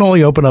 but you can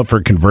only open up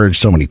for Converge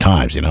so many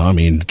times, you know? I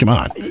mean, come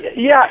on.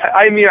 Yeah,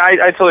 I mean,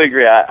 I totally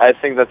agree. I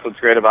think that's what's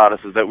great about us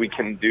is that we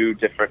can do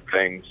different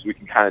things. We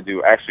can kind of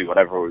do actually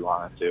whatever we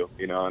wanted to,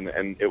 you know,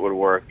 and it would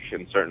work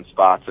in certain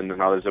spots and in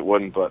others it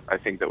wouldn't, but I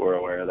think that we're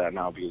aware of that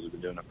now because we've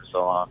been doing it for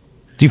so long.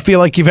 Do you feel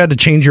like you've had to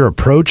change your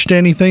approach to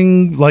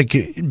anything, like,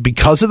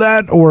 because of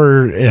that,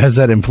 or has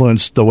that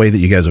influenced the way that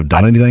you guys have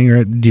done anything,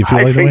 or do you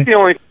feel like that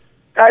way?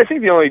 I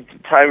think the only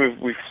time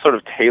we've sort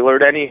of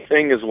tailored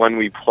anything is when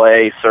we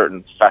play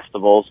certain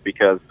festivals,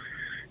 because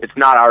it's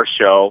not our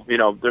show. You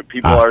know,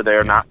 people are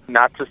there not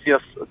to see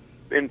us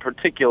in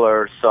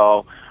particular,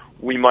 so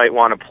we might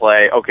want to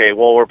play, okay,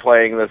 well, we're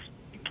playing this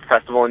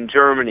festival in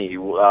Germany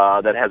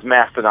that has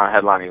Mastodon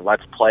headlining.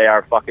 Let's play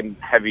our fucking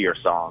heavier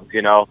songs,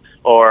 you know?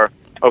 Or,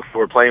 okay,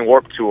 we're playing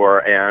Warped Tour,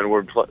 and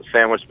we're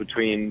sandwiched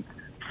between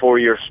 4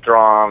 Year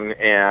Strong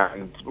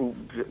and,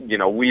 you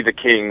know, We the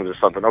Kings or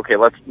something. Okay,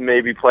 let's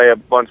maybe play a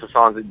bunch of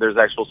songs that there's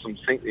actually some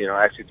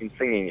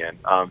singing in.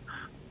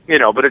 You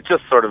know, but it's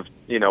just sort of,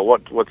 you know,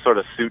 what sort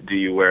of suit do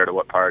you wear to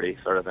what party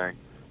sort of thing.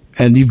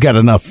 And you've got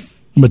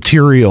enough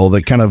material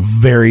that kind of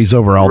varies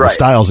over all the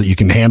styles that you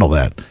can handle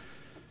that.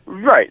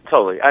 Right,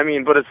 totally. I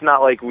mean, but it's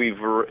not like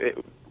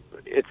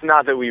it's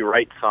not that we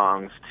write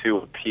songs to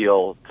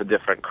appeal to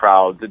different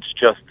crowds. It's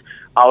just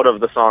out of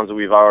the songs that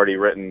we've already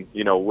written,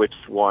 you know, which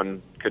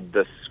one could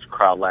this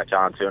crowd latch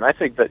onto? And I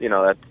think that, you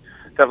know,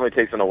 definitely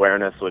takes an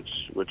awareness, which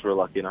we're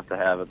lucky enough to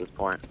have at this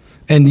point.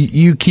 And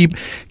you keep,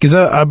 because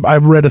I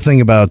read a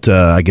thing about,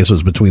 I guess it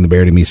was Between the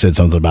Buried and Me, said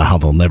something about how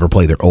they'll never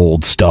play their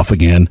old stuff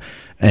again,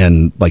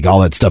 and like all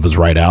that stuff is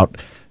right out.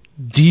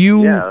 Do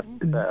you? Yeah,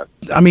 that's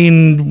I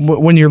mean,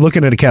 when you're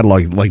looking at a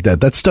catalog like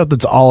that, that's stuff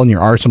that's all in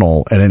your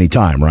arsenal at any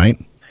time, right?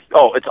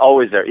 Oh, it's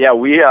always there. Yeah,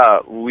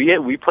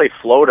 we play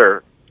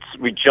Floater.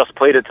 We just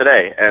played it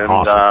today, and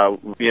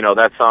awesome.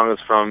 That song is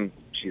from,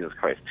 Jesus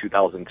Christ,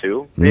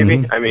 2002 maybe.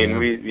 Mm-hmm. I mean,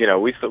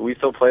 we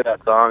still play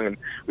that song, and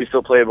we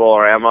still play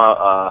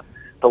Bolorama.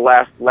 The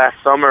last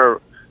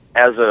summer,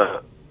 as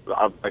a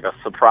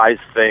surprise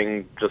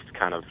thing, just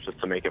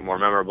to make it more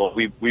memorable,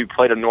 we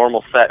played a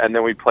normal set, and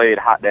then we played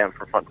Hot Damn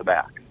from front to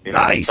back.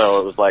 Nice. So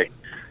it was like,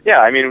 yeah,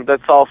 I mean,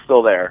 that's all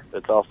still there.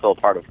 It's all still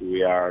part of who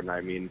we are, and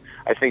I mean,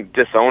 I think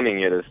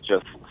disowning it is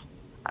just,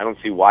 I don't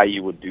see why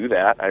you would do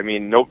that. I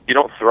mean, no, you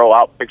don't throw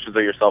out pictures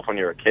of yourself when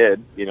you're a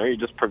kid. You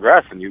just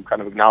progress, and you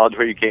kind of acknowledge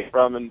where you came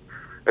from, and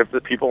if the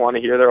people want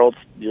to hear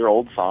your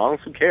old songs,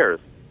 who cares?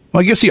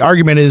 Well, I guess the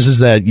argument is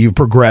that you've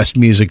progressed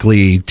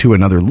musically to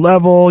another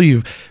level.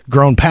 You've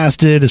grown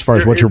past it as far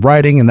as what you're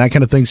writing and that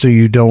kind of thing. So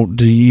you don't want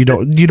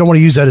to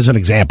use that as an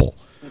example.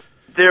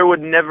 There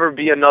would never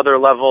be another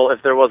level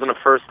if there wasn't a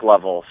first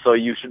level. So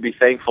you should be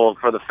thankful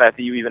for the fact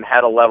that you even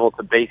had a level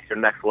to base your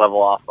next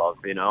level off of.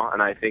 And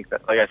I think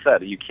that, like I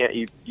said, you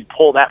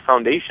pull that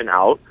foundation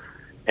out,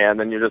 and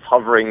then you're just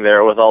hovering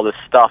there with all this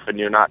stuff, and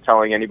you're not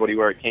telling anybody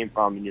where it came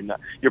from, and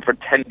you're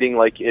pretending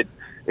like it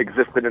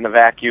existed in a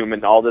vacuum,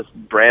 and all this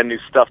brand new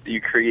stuff that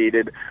you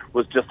created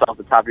was just off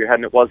the top of your head,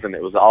 and it wasn't.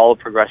 It was all a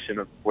progression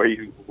of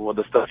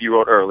the stuff you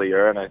wrote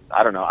earlier. And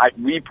I don't know.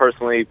 We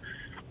personally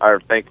are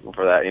thankful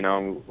for that.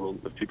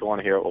 If people want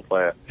to hear it, we'll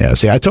play it. Yeah,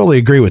 see, I totally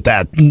agree with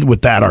that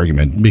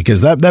argument,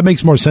 because that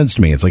makes more sense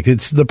to me. It's like,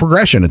 it's the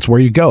progression. It's where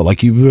you go.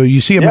 Like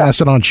you see a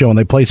Mastodon show and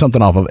they play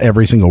something off of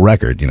every single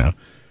record,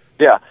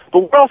 Yeah,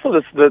 but we're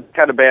also the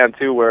kind of band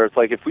too where it's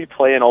like, if we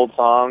play an old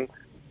song,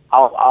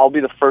 I'll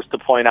be the first to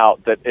point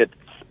out that it's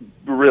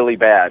really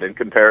bad in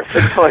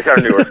comparison to like our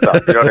newer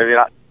stuff. You know what I mean?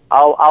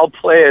 I'll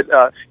play it.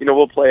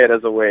 We'll play it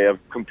as a way of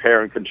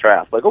compare and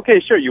contrast. Like, okay,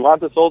 sure, you want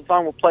this old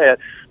song, we'll play it,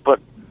 but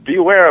be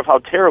aware of how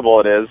terrible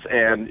it is,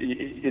 and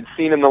it's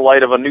seen in the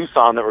light of a new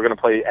song that we're going to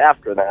play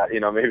after that.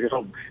 Maybe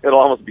it'll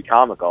almost be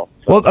comical.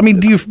 So, well, I mean,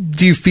 do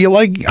you feel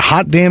like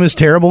Hot Damn is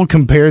terrible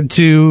compared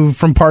to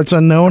From Parts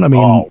Unknown? I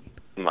mean, oh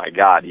my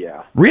God,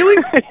 yeah.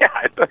 Really?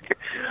 Yeah,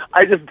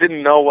 I just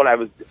didn't know what I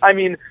was. I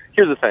mean,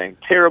 here's the thing: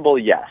 terrible,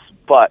 yes,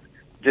 but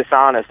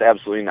dishonest,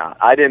 absolutely not.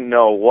 I didn't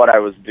know what I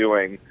was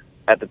doing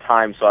at the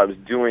time, so I was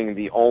doing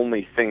the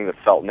only thing that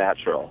felt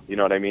natural. You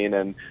know what I mean?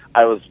 And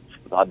I was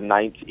a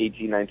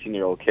 18,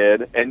 19-year-old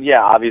kid. And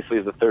yeah, obviously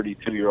as a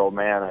 32-year-old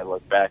man, I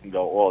look back and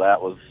go, well,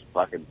 that was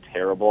fucking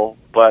terrible.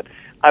 But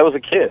I was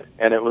a kid,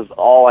 and it was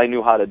all I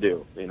knew how to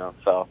do,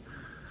 So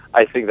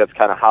I think that's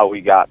kind of how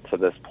we got to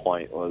this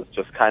point, was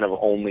just kind of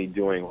only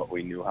doing what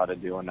we knew how to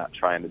do and not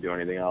trying to do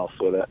anything else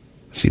with it.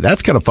 See,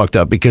 that's kind of fucked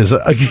up, because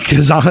I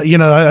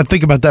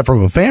think about that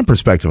from a fan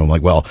perspective. I'm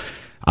like, well,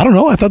 I don't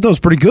know. I thought that was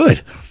pretty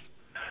good.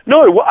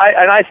 No,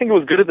 I think it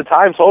was good at the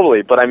time,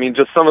 totally. But I mean,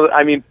 just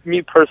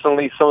me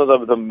personally, some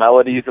of the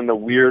melodies and the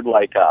weird,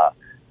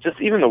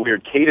 just even the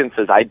weird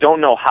cadences. I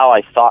don't know how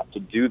I thought to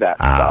do that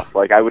stuff.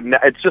 Like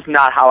it's just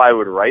not how I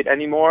would write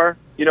anymore.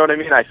 You know what I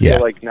mean? I feel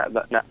like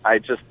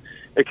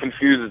it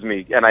confuses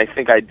me, and I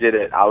think I did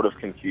it out of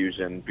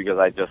confusion, because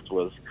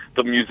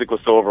the music was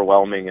so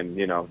overwhelming and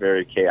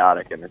very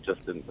chaotic, and it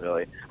just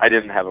I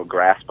didn't have a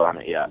grasp on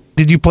it yet.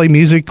 Did you play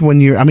music when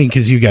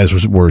because you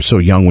guys were so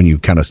young when you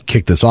kind of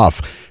kicked this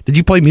off? Did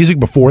you play music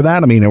before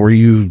that? I mean, were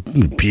you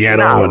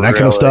piano and that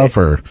kind of stuff,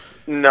 or?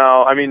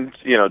 No, I mean,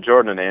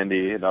 Jordan and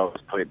Andy,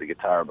 played the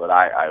guitar, but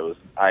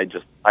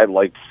I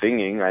liked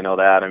singing. I know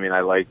that. I mean, I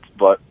liked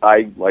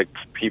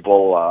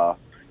people.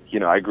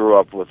 I grew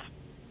up with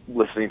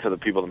listening to the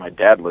people that my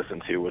dad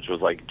listened to, which was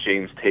like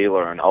James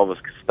Taylor and Elvis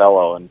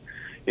Costello and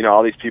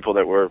all these people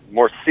that were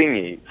more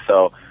singy.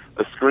 So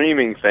the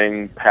screaming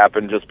thing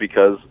happened just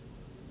because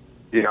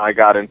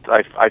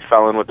I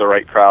fell in with the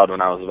right crowd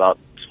when I was about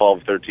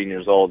 12, 13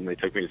 years old, and they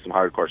took me to some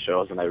hardcore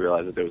shows, and I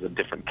realized that there was a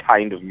different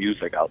kind of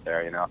music out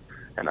there,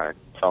 and I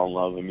fell in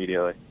love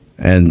immediately.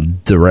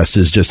 And the rest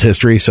is just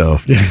history. So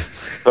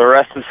the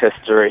rest is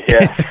history.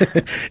 Yeah.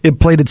 It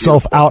played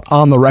itself out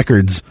on the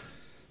records.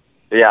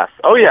 Yes.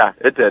 Oh, yeah,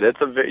 it did.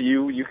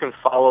 You can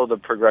follow the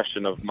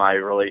progression of my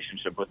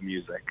relationship with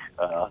music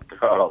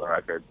throughout all the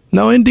records.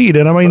 No, indeed,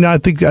 and I mean, I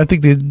think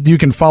that you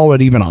can follow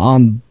it even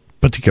on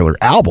particular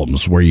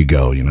albums where you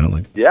go.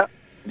 Yeah.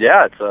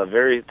 It's a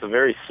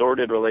very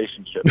sordid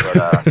relationship,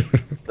 but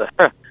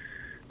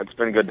it's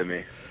been good to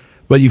me.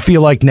 But you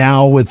feel like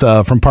now with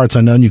From Parts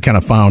Unknown, you kind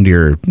of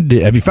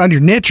have you found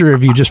your niche, or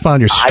have you just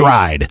found your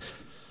stride?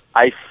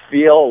 I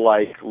feel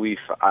like we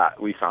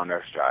found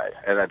our stride,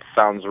 and that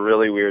sounds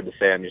really weird to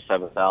say on your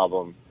 7th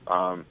album,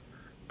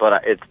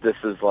 but this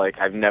is like,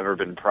 I've never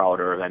been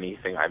prouder of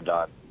anything I've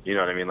done. You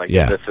know what I mean? Like,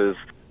 this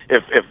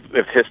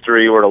if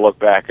history were to look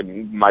back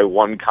and my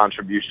one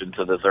contribution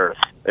to this earth,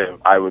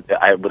 I would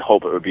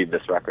hope it would be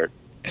this record.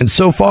 And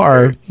so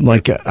far,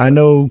 like, I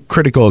know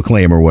critical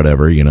acclaim or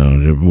whatever, you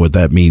know, what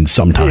that means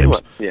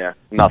sometimes. Yeah,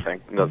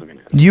 nothing. It doesn't mean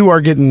anything. You are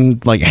getting,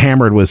 like,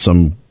 hammered with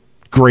some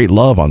great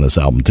love on this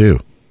album, too.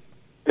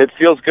 It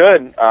feels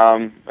good.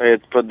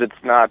 But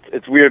it's not,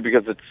 it's weird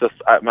because it's just,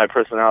 my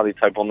personality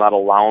type will not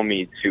allow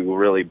me to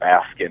really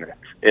bask in it.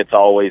 It's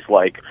always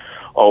like,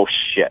 oh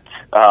shit,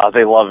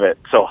 they love it.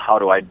 So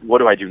what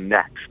do I do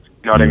next?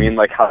 You know what I mean?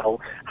 Like, how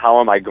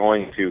am I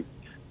going to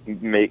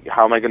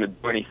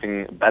do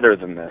anything better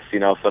than this? You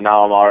know, so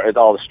now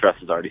all the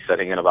stress is already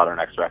setting in about our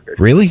next record.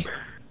 Really?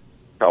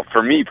 So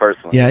for me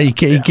personally. Yeah, you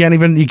can't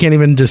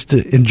even just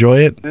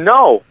enjoy it.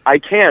 No, I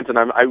can't, and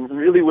I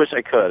really wish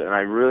I could, and I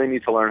really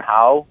need to learn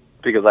how,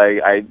 because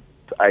I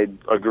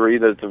agree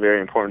that it's a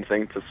very important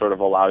thing to sort of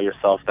allow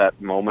yourself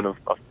that moment of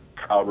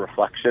proud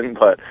reflection.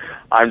 But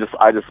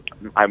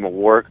I'm a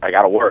work. I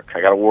gotta work,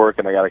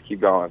 and I gotta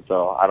keep going.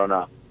 So I don't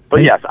know.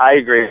 But yes, I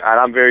agree,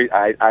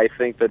 and I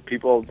think that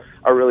people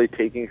are really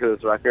taking to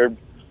this record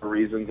for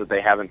reasons that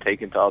they haven't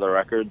taken to other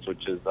records,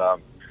 which is, I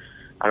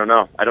don't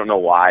know. I don't know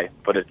why,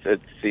 but it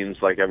seems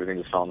like everything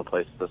just fell into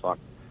place with this one.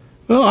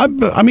 Well,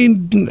 I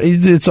mean,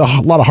 it's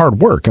a lot of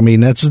hard work. I mean,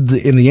 that's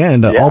in the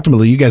end.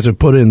 Ultimately, you guys have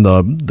put in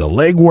the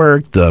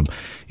legwork,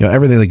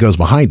 everything that goes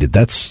behind it.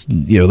 That's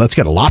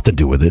got a lot to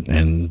do with it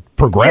and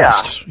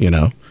progressed.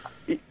 Yeah.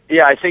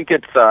 Yeah, I think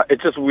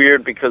it's just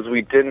weird because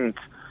we didn't.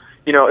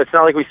 It's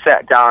not like we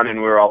sat down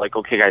and we were all like,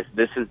 okay, guys,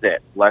 this is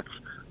it. Let's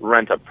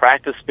rent a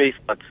practice space.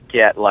 Let's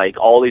get like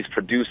all these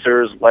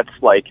producers. Let's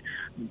like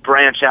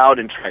branch out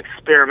and try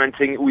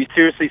experimenting. We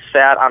seriously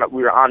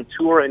we were on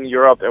tour in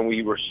Europe and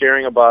we were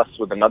sharing a bus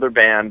with another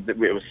band. It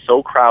was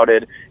so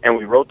crowded, and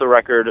we wrote the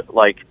record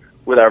like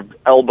with our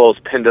elbows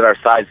pinned at our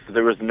sides, so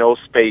there was no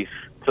space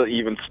to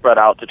even spread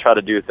out to try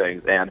to do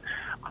things. And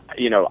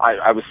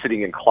I was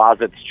sitting in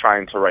closets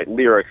trying to write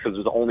lyrics because it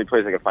was the only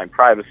place I could find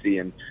privacy.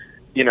 And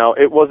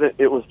it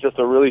was just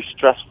a really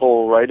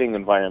stressful writing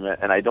environment,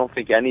 and I don't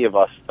think any of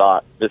us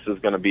thought this is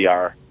going to be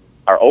our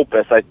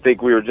opus. I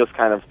think we were just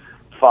kind of,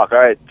 all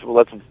right,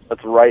 let's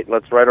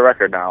write a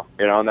record now,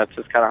 and that's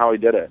just kind of how we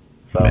did it.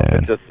 So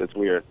it's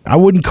weird. I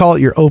wouldn't call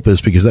it your opus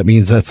because that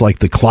means that's like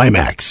the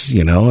climax,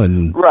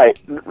 and right.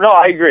 No,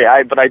 I agree.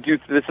 But I do.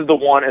 This is the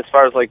one as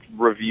far as like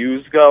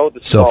reviews go.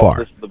 So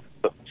far it's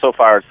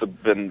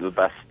been the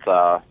best.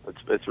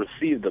 It's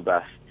received the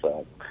best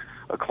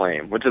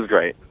acclaim, which is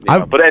great.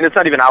 And it's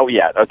not even out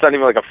yet. It's not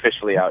even like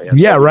officially out yet.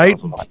 Yeah, right.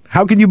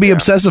 How can you be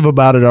obsessive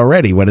about it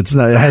already when it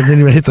hasn't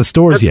even hit the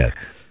stores yet?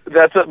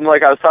 That's it.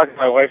 Like, I was talking to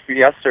my wife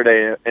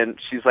yesterday, and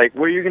she's like,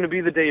 "Where are you going to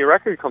be the day your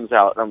record comes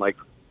out?" And I'm like,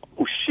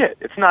 "Oh shit,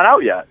 it's not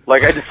out yet."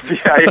 Like, I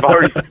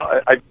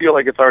feel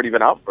like it's already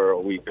been out for a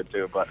week or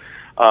two. But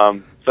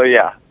it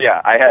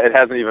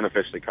hasn't even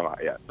officially come out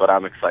yet. But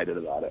I'm excited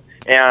about it,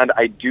 and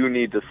I do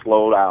need to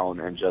slow down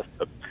and just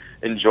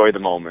enjoy the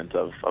moment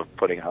of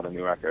putting out a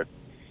new record.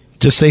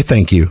 Just say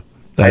thank you.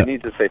 I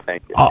need to say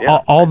thank you.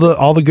 All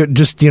the good.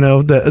 Just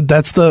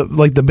that's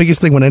the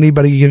biggest thing when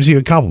anybody gives you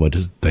a compliment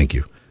is thank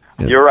you.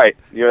 Yeah. You're right.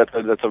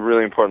 That's a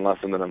really important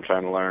lesson that I'm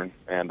trying to learn,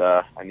 and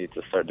I need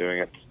to start doing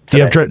it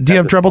today. Do you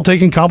have trouble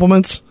taking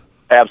compliments?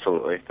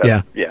 Absolutely.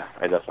 Yeah,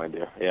 I definitely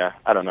do. Yeah,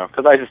 I don't know,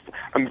 because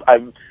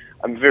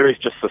I'm very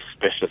just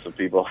suspicious of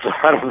people. So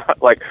I don't know,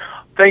 like,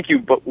 thank you,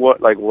 but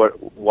what?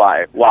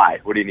 Why?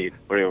 What do you need?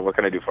 What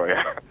can I do for you?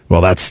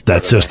 Well, that's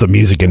just the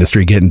music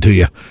industry getting to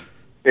you.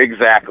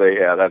 Exactly.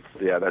 Yeah,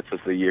 that's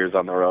just the years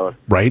on the road.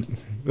 Right.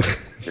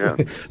 Yeah.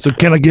 So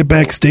can I get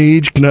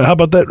backstage? How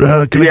about that?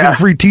 Can I get a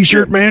free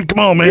T-shirt, man? Come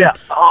on, man. Yeah.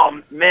 Oh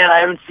man,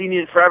 I haven't seen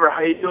you in forever.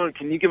 How you doing?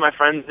 Can you get my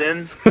friends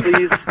in,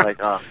 please?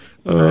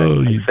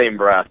 Same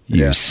breath.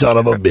 You son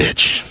of a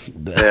bitch.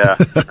 Yeah.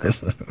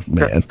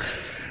 Man.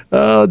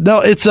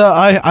 No, it's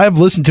I've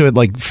listened to it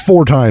like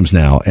 4 times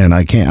now, and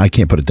I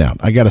can't put it down.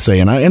 I gotta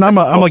say, I'm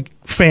a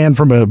fan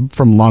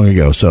from long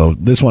ago. So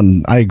this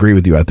one, I agree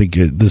with you. I think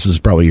this is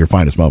probably your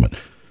finest moment.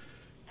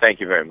 Thank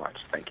you very much.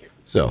 Thank you.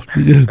 So,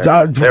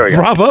 there we go.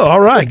 Bravo!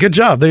 All right, good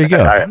job. There you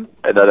go. I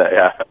did it.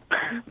 Yeah.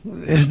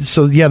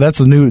 So that's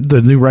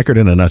the new record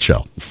in a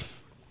nutshell.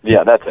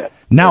 Yeah, that's it.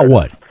 Now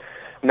what?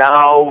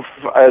 Now,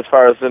 as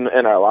far as in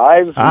our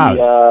lives,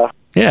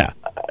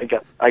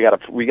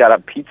 we got a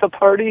pizza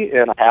party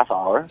in a half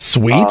hour.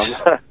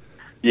 Sweet.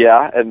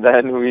 Yeah, and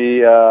then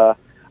we I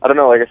don't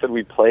know, like I said,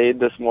 we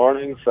played this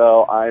morning,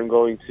 so I'm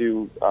going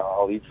to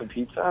I'll eat some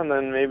pizza, and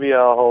then maybe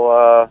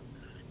I'll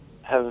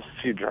have a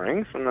few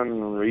drinks and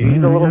then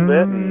read a little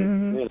bit,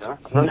 and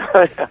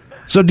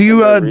So do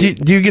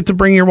you get to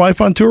bring your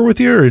wife on tour with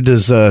you, or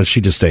does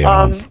she just stay at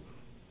home?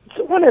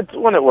 So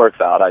when it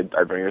works out, I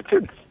bring her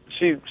too.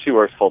 She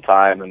works full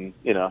time, and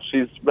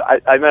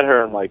I met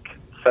her in like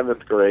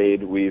 7th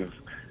grade.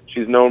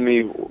 She's known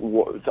me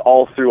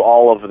all through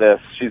all of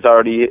this. She's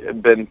already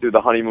been through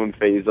the honeymoon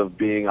phase of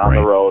being on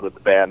the road with the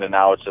band, and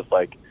now it's just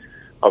like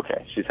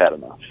okay, she's had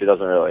enough. She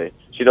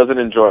doesn't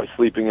enjoy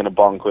sleeping in a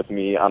bunk with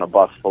me on a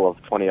bus full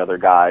of 20 other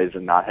guys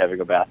and not having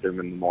a bathroom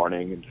in the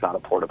morning, and it's not a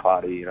porta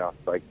potty, you know.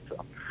 It's like,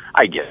 so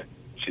I get it.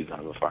 She's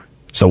done it before.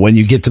 So when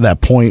you get to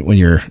that point when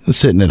you're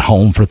sitting at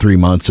home for 3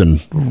 months and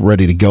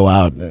ready to go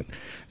out,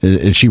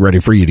 is she ready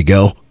for you to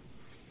go?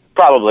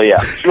 Probably, yeah.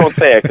 She won't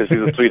say it because she's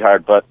a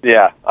sweetheart, but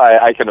yeah,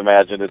 I can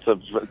imagine it's a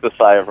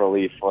sigh of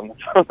relief when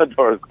the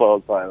door is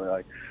closed finally.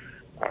 Like,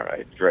 all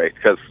right, great,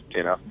 because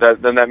you know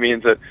then that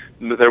means that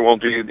there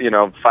won't be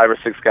 5 or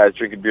 6 guys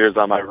drinking beers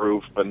on my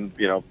roof, and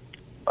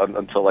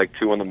until like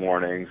 2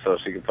 a.m, so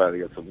she can finally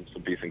get some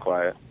peace and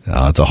quiet.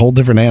 It's a whole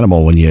different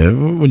animal when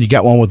you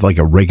got one with like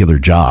a regular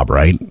job,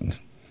 right?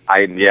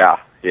 Yeah,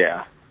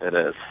 it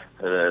is.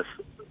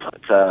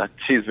 But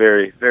she's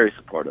very, very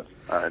supportive.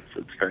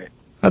 It's great.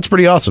 That's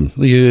pretty awesome.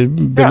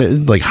 You've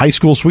been like high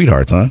school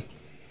sweethearts, huh?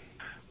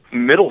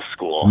 Middle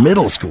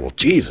school.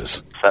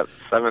 Jesus.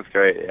 7th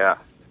grade, yeah.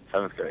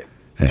 7th grade.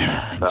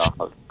 Yeah.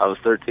 So I was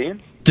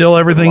 13. Still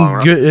everything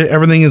good?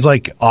 Everything is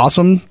like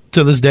awesome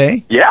to this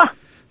day? Yeah.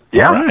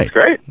 All right. It's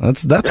great.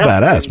 That's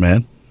badass,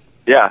 man.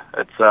 Yeah,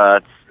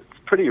 it's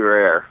pretty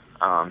rare.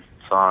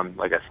 So I'm,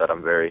 like I said,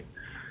 I'm very,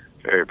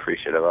 very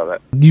appreciative of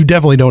it. You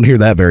definitely don't hear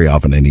that very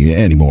often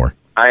anymore.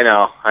 I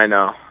know.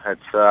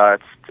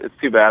 It's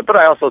too bad, but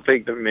I also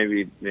think that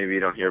maybe you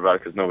don't hear about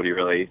it because nobody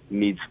really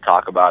needs to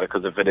talk about it.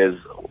 Because if it is,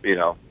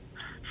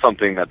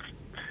 something that's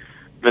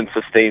been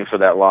sustained for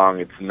that long,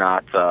 it's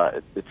not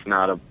a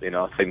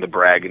thing to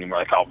brag anymore.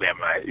 Like, oh man,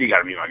 you got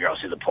to meet my girl.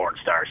 She's a porn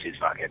star. She's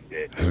fucking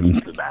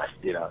she's the best.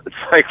 It's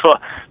like, well,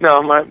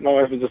 no, my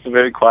wife is just a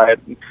very quiet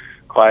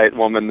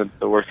woman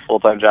that works a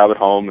full-time job at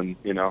home and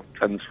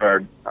tends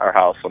for our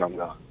house when I'm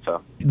gone.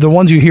 So the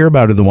ones you hear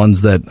about are the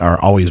ones that are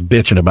always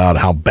bitching about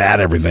how bad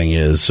everything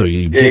is. So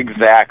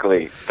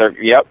exactly.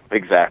 Yep,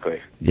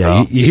 exactly.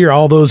 Yeah, you hear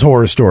all those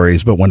horror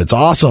stories, but when it's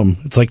awesome,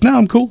 it's like, no,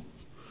 I'm cool.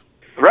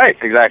 Right,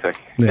 exactly.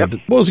 Yeah. Yep.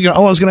 I was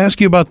going to ask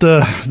you about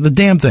the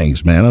damn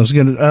things, man. I was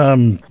going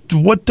to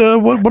what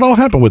all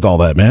happened with all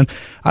that, man?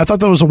 I thought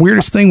that was the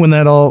weirdest thing when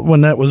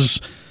that was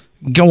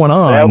going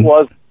on.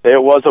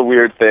 It was a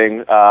weird thing.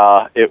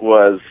 It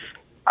was,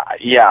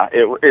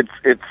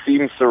 it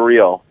seems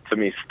surreal to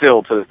me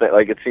still to this day.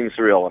 Like, it seems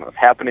surreal when it was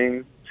happening.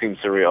 It seems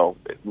surreal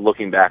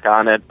looking back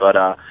on it. But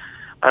I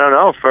don't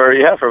know. For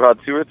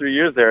about 2 or 3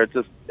 years there, it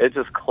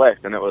just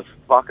clicked, and it was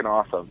fucking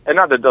awesome. And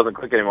not that it doesn't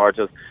click anymore. It's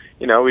just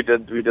we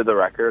did the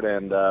record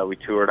and we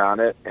toured on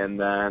it, and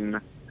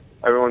then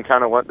everyone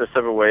kind of went their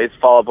separate ways.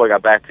 Fall Out Boy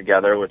got back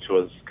together, which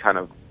was kind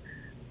of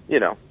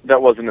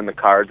that wasn't in the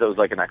cards. It was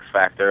like an X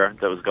factor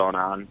that was going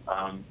on,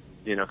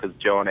 because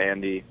Joe and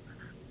Andy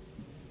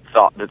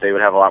thought that they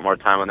would have a lot more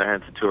time on their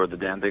hands to tour the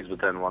damn things,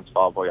 but then once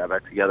Fall Out Boy got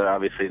back together,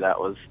 obviously that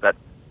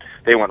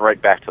they went right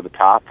back to the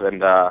top,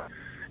 and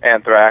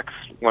Anthrax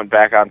went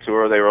back on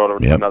tour. They wrote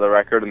another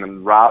record, and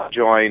then Rob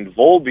joined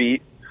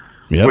Volbeat,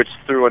 which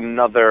threw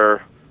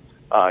another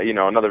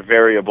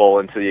variable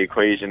into the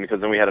equation, because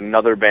then we had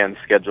another band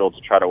scheduled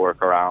to try to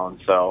work around.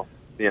 So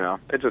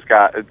it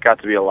got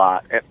to be a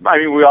lot. I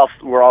mean, we're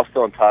all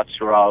still in touch.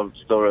 We're all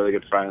still really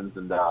good friends,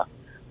 and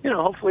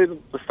hopefully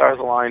the stars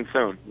align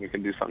soon. We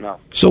can do something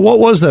else. So what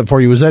was that for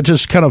you? Was that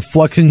just kind of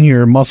flexing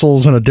your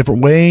muscles in a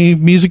different way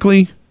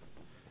musically?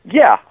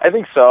 Yeah, I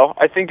think so.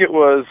 I think it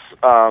was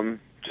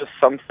just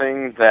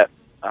something that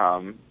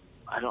I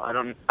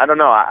don't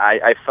know.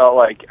 I felt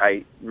like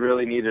I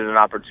really needed an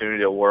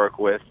opportunity to work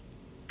with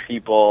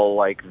people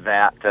like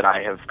that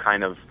I have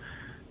kind of,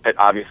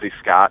 obviously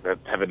Scott,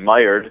 have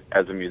admired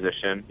as a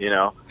musician,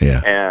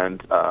 and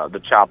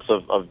the chops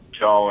of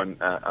Joe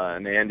and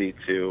Andy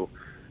to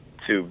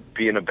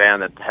be in a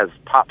band that has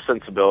pop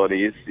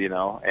sensibilities,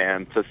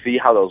 and to see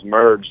how those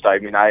merged. I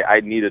mean,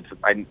 I needed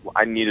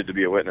to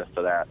be a witness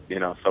to that,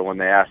 So when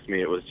they asked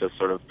me, it was just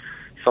sort of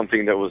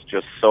something that was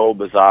just so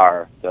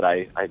bizarre that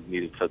I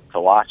needed to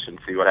watch and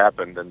see what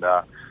happened. And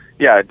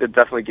it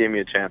definitely gave me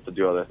a chance to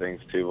do other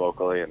things too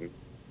vocally. And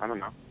I don't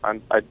know,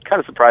 I kind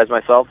of surprise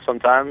myself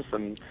sometimes,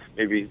 and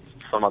maybe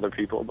some other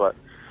people, but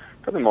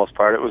for the most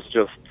part, it was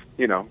just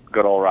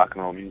good old rock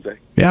and roll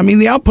music. Yeah, I mean,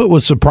 the output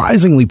was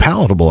surprisingly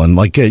palatable, and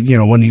like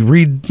when you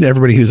read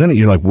everybody who's in it,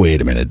 you're like, wait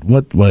a minute,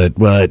 what?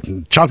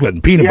 Chocolate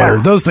and peanut butter,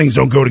 those things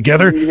don't go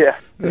together. Yeah,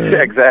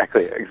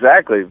 exactly.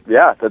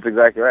 Yeah, that's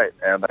exactly right.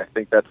 And I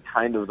think that's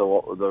kind of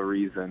the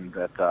reason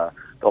that the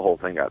whole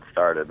thing got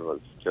started,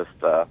 was just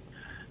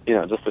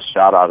just a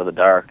shot out of the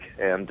dark,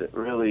 and it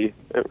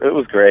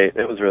was great.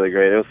 It was really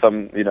great. It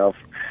was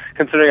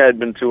considering I had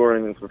been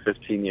touring for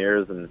 15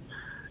 years, and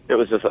it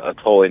was just a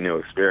totally new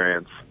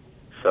experience.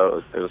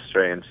 So it was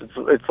strange.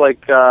 It's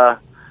like,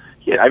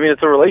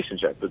 it's a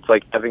relationship. It's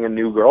like having a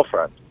new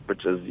girlfriend,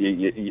 which is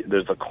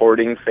there's a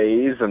courting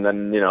phase, and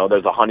then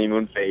there's a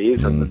honeymoon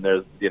phase, and then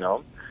there's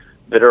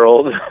bitter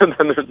old, and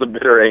then there's the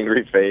bitter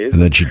angry phase.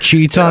 And then she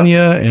cheats on you,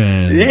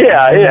 and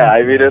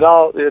I mean, it's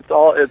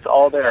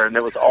all there, and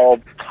it was all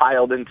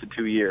piled into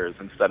 2 years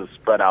instead of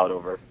spread out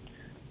over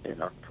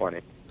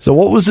 20. So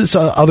what was this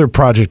other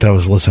project I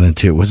was listening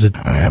to? Was it,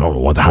 I don't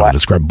know how to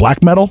describe,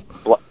 black metal?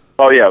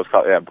 Oh yeah, it's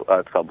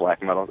called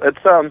black metal. It's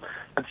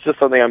just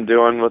something I'm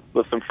doing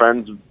with some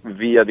friends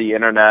via the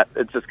internet.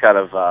 It's just kind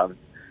of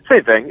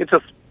same thing. It's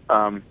just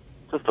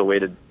a way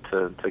to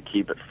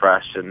keep it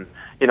fresh. And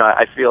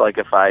I feel like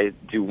if I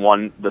do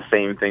the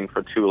same thing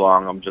for too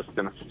long, I'm just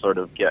gonna sort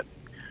of get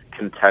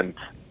content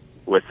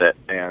with it,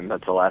 and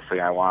that's the last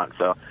thing I want.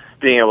 So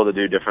being able to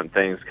do different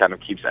things kind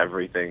of keeps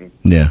everything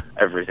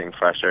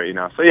fresher.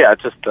 So yeah,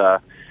 it's just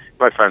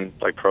my friend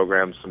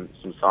programs some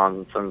songs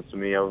and sends them to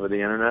me over the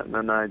internet, and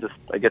then I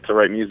get to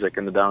write music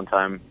in the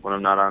downtime when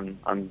I'm not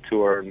on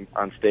tour and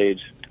on stage.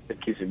 It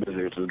keeps me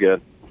busy, which is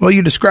good. Well,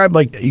 you described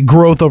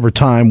growth over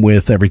time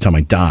with Every Time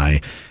I Die,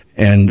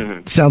 and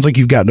it sounds like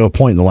you've gotten to a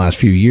point in the last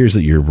few years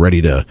that you're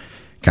ready to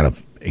kind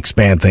of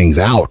expand things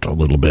out a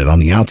little bit on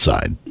the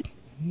outside.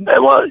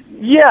 Well,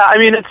 yeah, I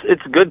mean,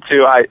 it's good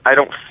too. I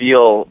don't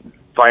feel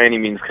by any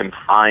means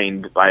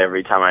confined by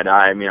Every Time I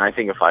Die. I mean, I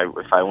think if I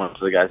went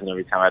to the guys in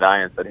Every Time I Die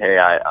and said, hey,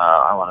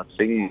 I want to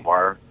sing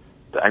more,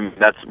 I mean,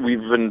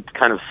 we've been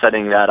kind of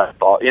setting that up.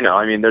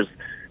 I mean, that's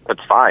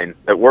fine.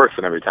 It works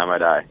in Every Time I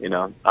Die.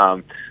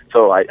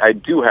 So I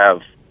do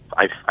have.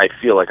 I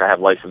feel like I have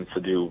license to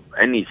do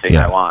anything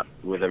I want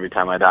with Every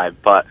Time I Die.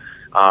 But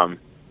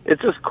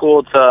it's just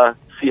cool to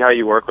see how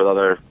you work with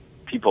other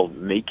people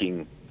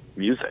making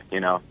music.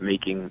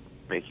 Making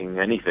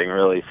anything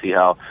really. See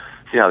how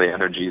the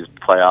energies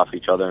play off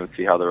each other and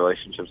see how the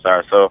relationships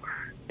are. So,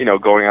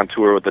 going on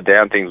tour with the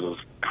Damn Things was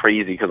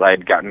crazy because I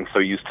had gotten so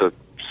used to,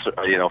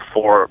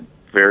 4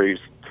 very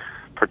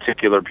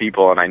particular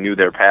people, and I knew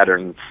their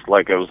patterns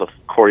like it was a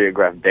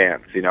choreographed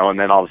dance, and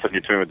then all of a sudden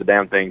you're touring with the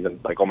Damn Things, and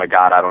oh my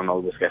God, I don't know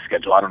this guy's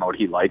schedule. I don't know what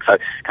he likes. Can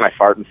I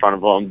fart in front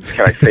of him?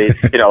 Can I say,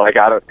 can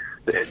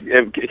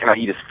I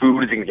eat his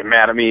food? Is he gonna get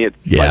mad at me? It's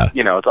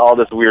it's all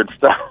this weird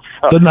stuff.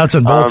 So, the nuts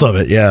and bolts of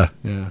it, yeah.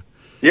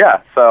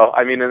 Yeah, so,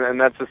 I mean, and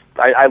that's just,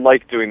 I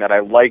like doing that. I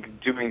like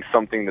doing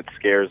something that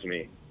scares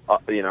me,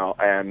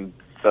 and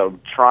so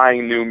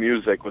trying new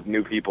music with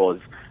new people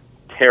is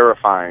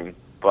terrifying,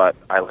 but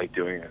I like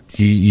doing it.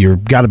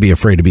 You've got to be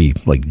afraid to be,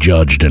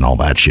 judged and all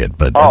that shit.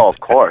 But of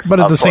course. But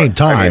at the same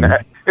time... I mean,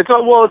 it's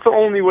the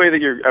only way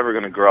that you're ever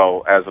going to grow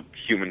as a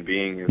human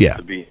being is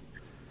to be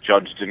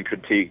judged and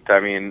critiqued. I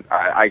mean,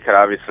 I could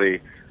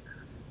obviously...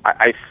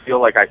 I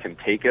feel like I can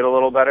take it a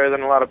little better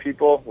than a lot of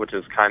people, which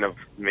is kind of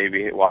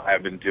maybe why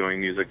I've been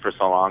doing music for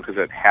so long, because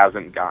it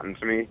hasn't gotten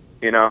to me,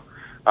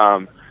 I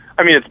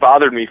mean, it's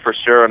bothered me for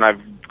sure, and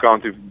I've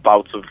gone through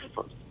bouts of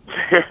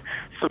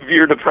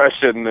severe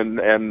depression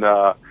and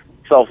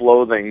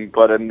self-loathing,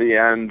 but in the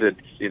end, it's,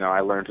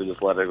 I learned to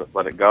just let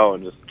it go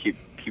and just keep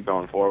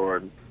going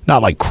forward.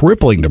 Not like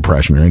crippling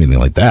depression or anything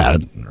like that,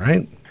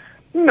 right?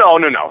 No.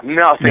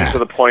 Nothing to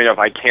the point of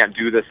I can't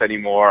do this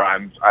anymore.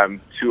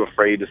 I'm too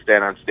afraid to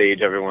stand on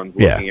stage. Everyone's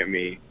looking at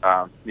me.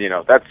 That's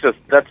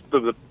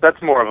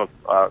more of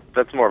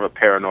a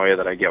paranoia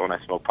that I get when I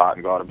smoke pot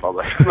and go out in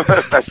public.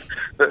 As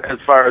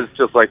far as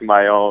just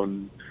my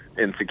own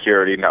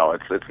insecurity, no,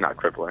 it's not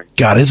crippling.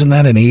 God, isn't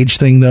that an age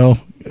thing though?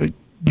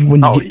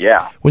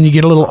 When you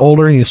get a little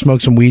older and you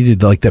smoke some weed,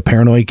 that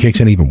paranoia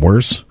kicks in even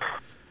worse.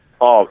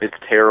 Oh, it's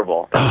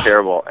terrible. It's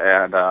terrible.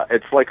 And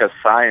it's like a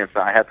science.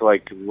 I have to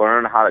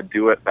learn how to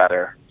do it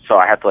better. So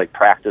I have to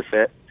practice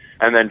it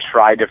and then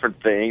try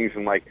different things.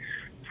 And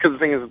because the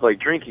thing is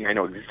drinking, I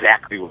know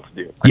exactly what to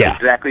do. I know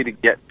exactly to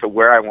get to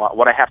where I want,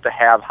 what I have to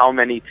have, how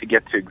many to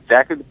get to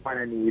exactly the point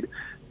I need.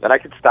 Then I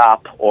could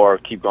stop or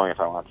keep going if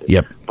I want to.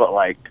 Yep. But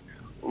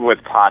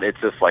with pot, it's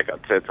just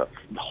it's a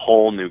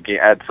whole new game.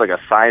 It's like a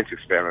science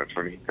experiment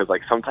for me, because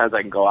sometimes I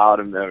can go out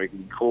and be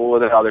cool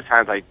with it. Other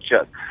times I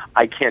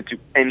can't do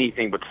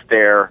anything but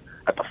stare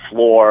at the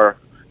floor.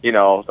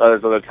 There's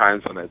other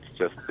times when it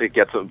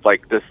gets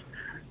this.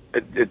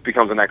 It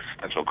becomes an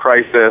existential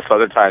crisis.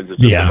 Other times it's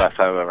just the best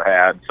I've ever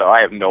had. So I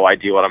have no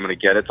idea what I'm going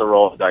to get. It's a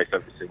roll of dice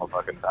every single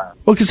fucking time.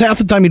 Well, because half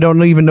the time you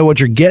don't even know what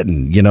you're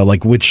getting.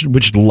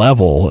 Which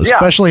level,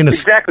 especially in a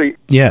exactly.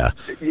 Yeah.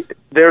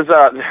 There's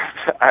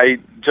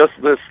just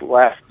this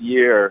last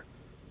year,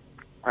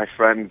 my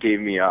friend gave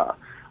me a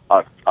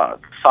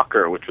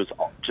sucker, which was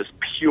just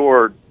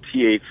pure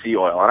THC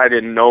oil, and I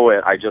didn't know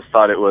it. I just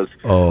thought it was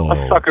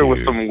a sucker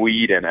with some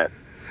weed in it.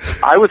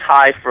 I was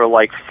high for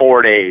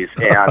 4 days,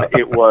 and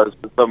it was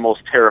the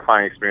most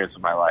terrifying experience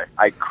of my life.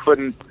 I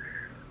couldn't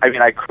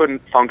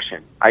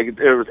function. It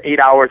was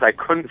 8 hours. I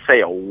couldn't say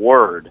a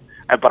word,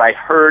 but I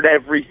heard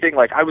everything.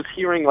 I was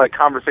hearing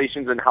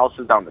conversations in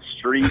houses down the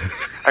street.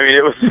 I mean,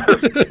 it was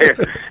just,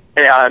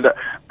 and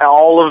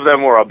all of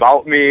them were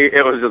about me.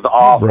 It was just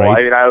awful. Right.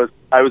 I mean,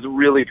 I was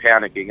really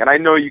panicking, and I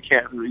know you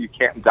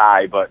can't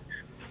die, but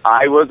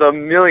I was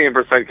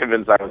 1,000,000%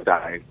 convinced I was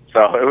dying.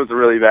 So it was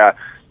really bad.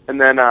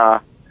 And then I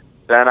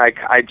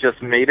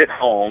just made it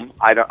home.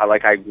 I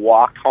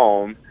walked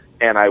home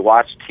and I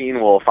watched Teen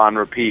Wolf on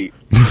repeat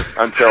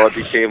until it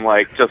became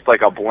just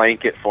a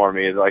blanket for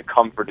me. It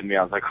comforted me.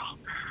 I was oh,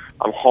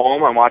 I'm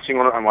home. I'm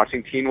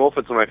watching Teen Wolf.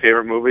 It's one of my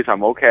favorite movies.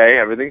 I'm okay.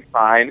 Everything's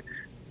fine.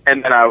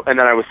 And then I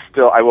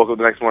woke up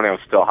the next morning. I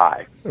was still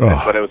high,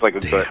 but it was a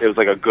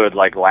good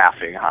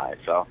laughing high.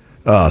 So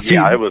See,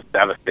 yeah, it was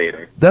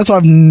devastating. That's why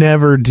I've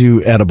never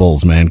do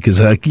edibles, man, because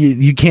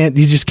you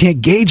just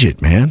can't gauge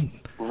it, man.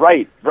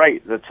 Right.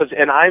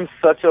 And I'm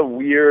such a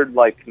weird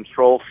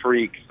control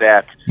freak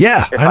that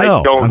if I know.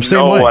 I don't I'm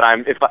know what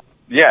I'm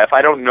if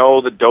I don't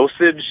know the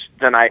dosage,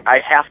 then I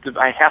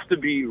have to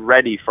be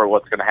ready for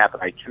what's going to happen.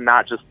 I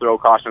cannot just throw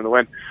caution in the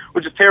wind,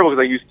 which is terrible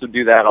because I used to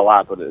do that a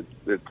lot. But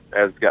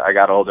as I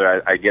got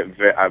older,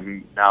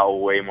 I'm now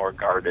way more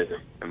guarded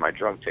in my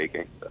drug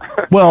taking.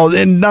 Well,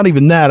 and not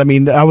even that. I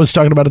mean, I was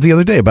talking about it the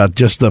other day about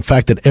just the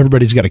fact that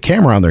everybody's got a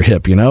camera on their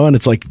hip, and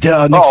it's like,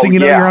 next thing you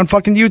know, you're on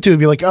fucking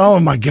YouTube. You're like, oh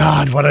my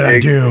God, what did I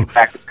do?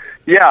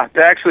 Yeah,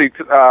 actually,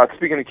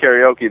 speaking of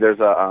karaoke, there's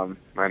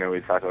I know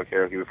we talked about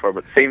karaoke before,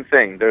 but same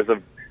thing. There's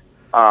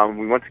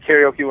we went to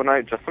karaoke one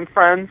night, just some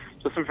friends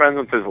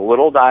went to this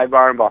little dive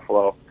bar in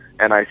Buffalo,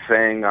 and I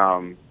sang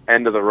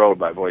End of the Road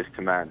by Boyz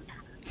II Men.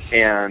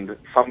 And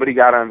somebody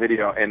got on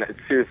video, and it's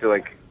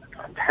seriously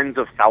tens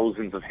of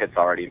thousands of hits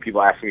already, and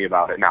people asking me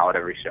about it now at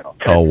every show.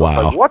 Oh,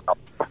 wow. What the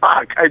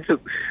fuck?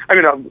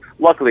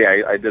 Luckily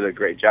I did a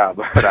great job,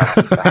 but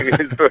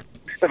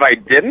if I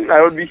didn't,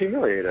 I would be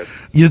humiliated.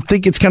 You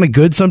think it's kind of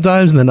good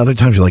sometimes, and then other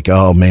times you're like,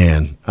 oh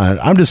man,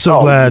 I'm just so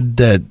glad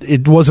that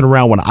it wasn't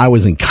around when I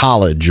was in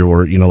college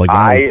or,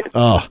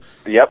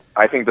 Yep,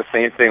 I think the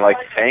same thing.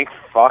 Thank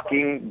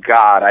fucking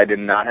God I did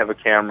not have a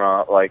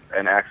camera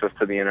and access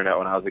to the internet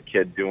when I was a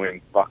kid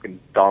doing fucking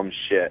dumb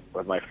shit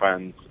with my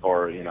friends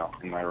or in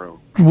my room.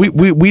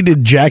 We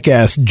did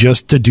Jackass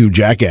just to do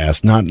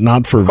Jackass,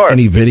 not for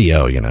any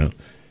video,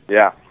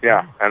 Yeah,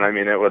 and I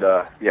mean it would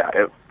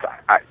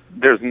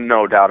there's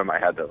no doubt in my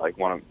head that I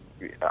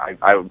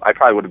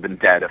probably would have been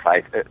dead if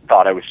I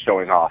thought I was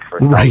showing off for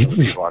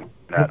people on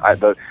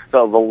that.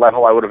 The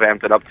level I would have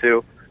amped it up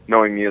to,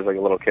 knowing me as a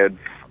little kid.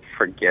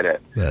 Forget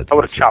it. I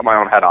would have chopped my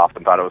own head off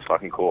and thought it was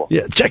fucking cool.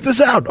 Yeah, check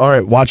this out. All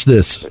right, watch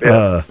this.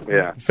 Yeah.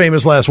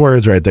 Famous last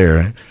words right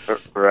there.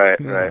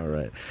 Right. All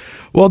right.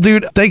 Well,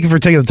 dude, thank you for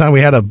taking the time. We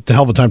had a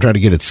hell of a time trying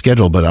to get it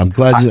scheduled, but I'm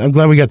glad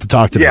we got to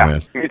talk today,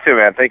 man. Me too,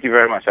 man. Thank you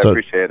very much. I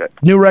appreciate it.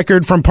 New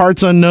record from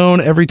Parts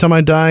Unknown, Every Time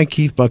I Die.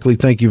 Keith Buckley,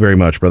 thank you very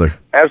much, brother.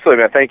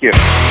 Absolutely, man. Thank you.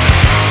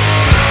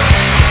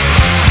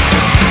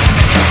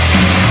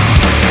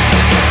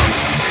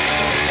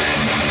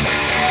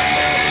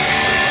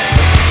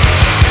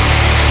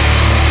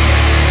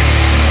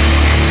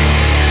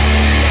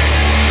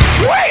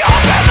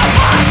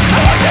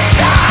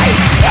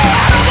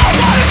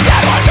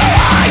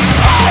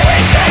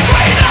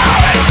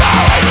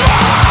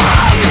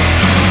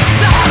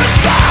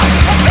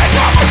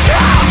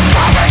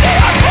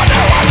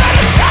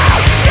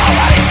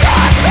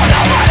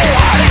 Nobody heard it,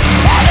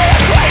 all the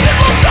equation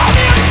will tell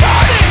me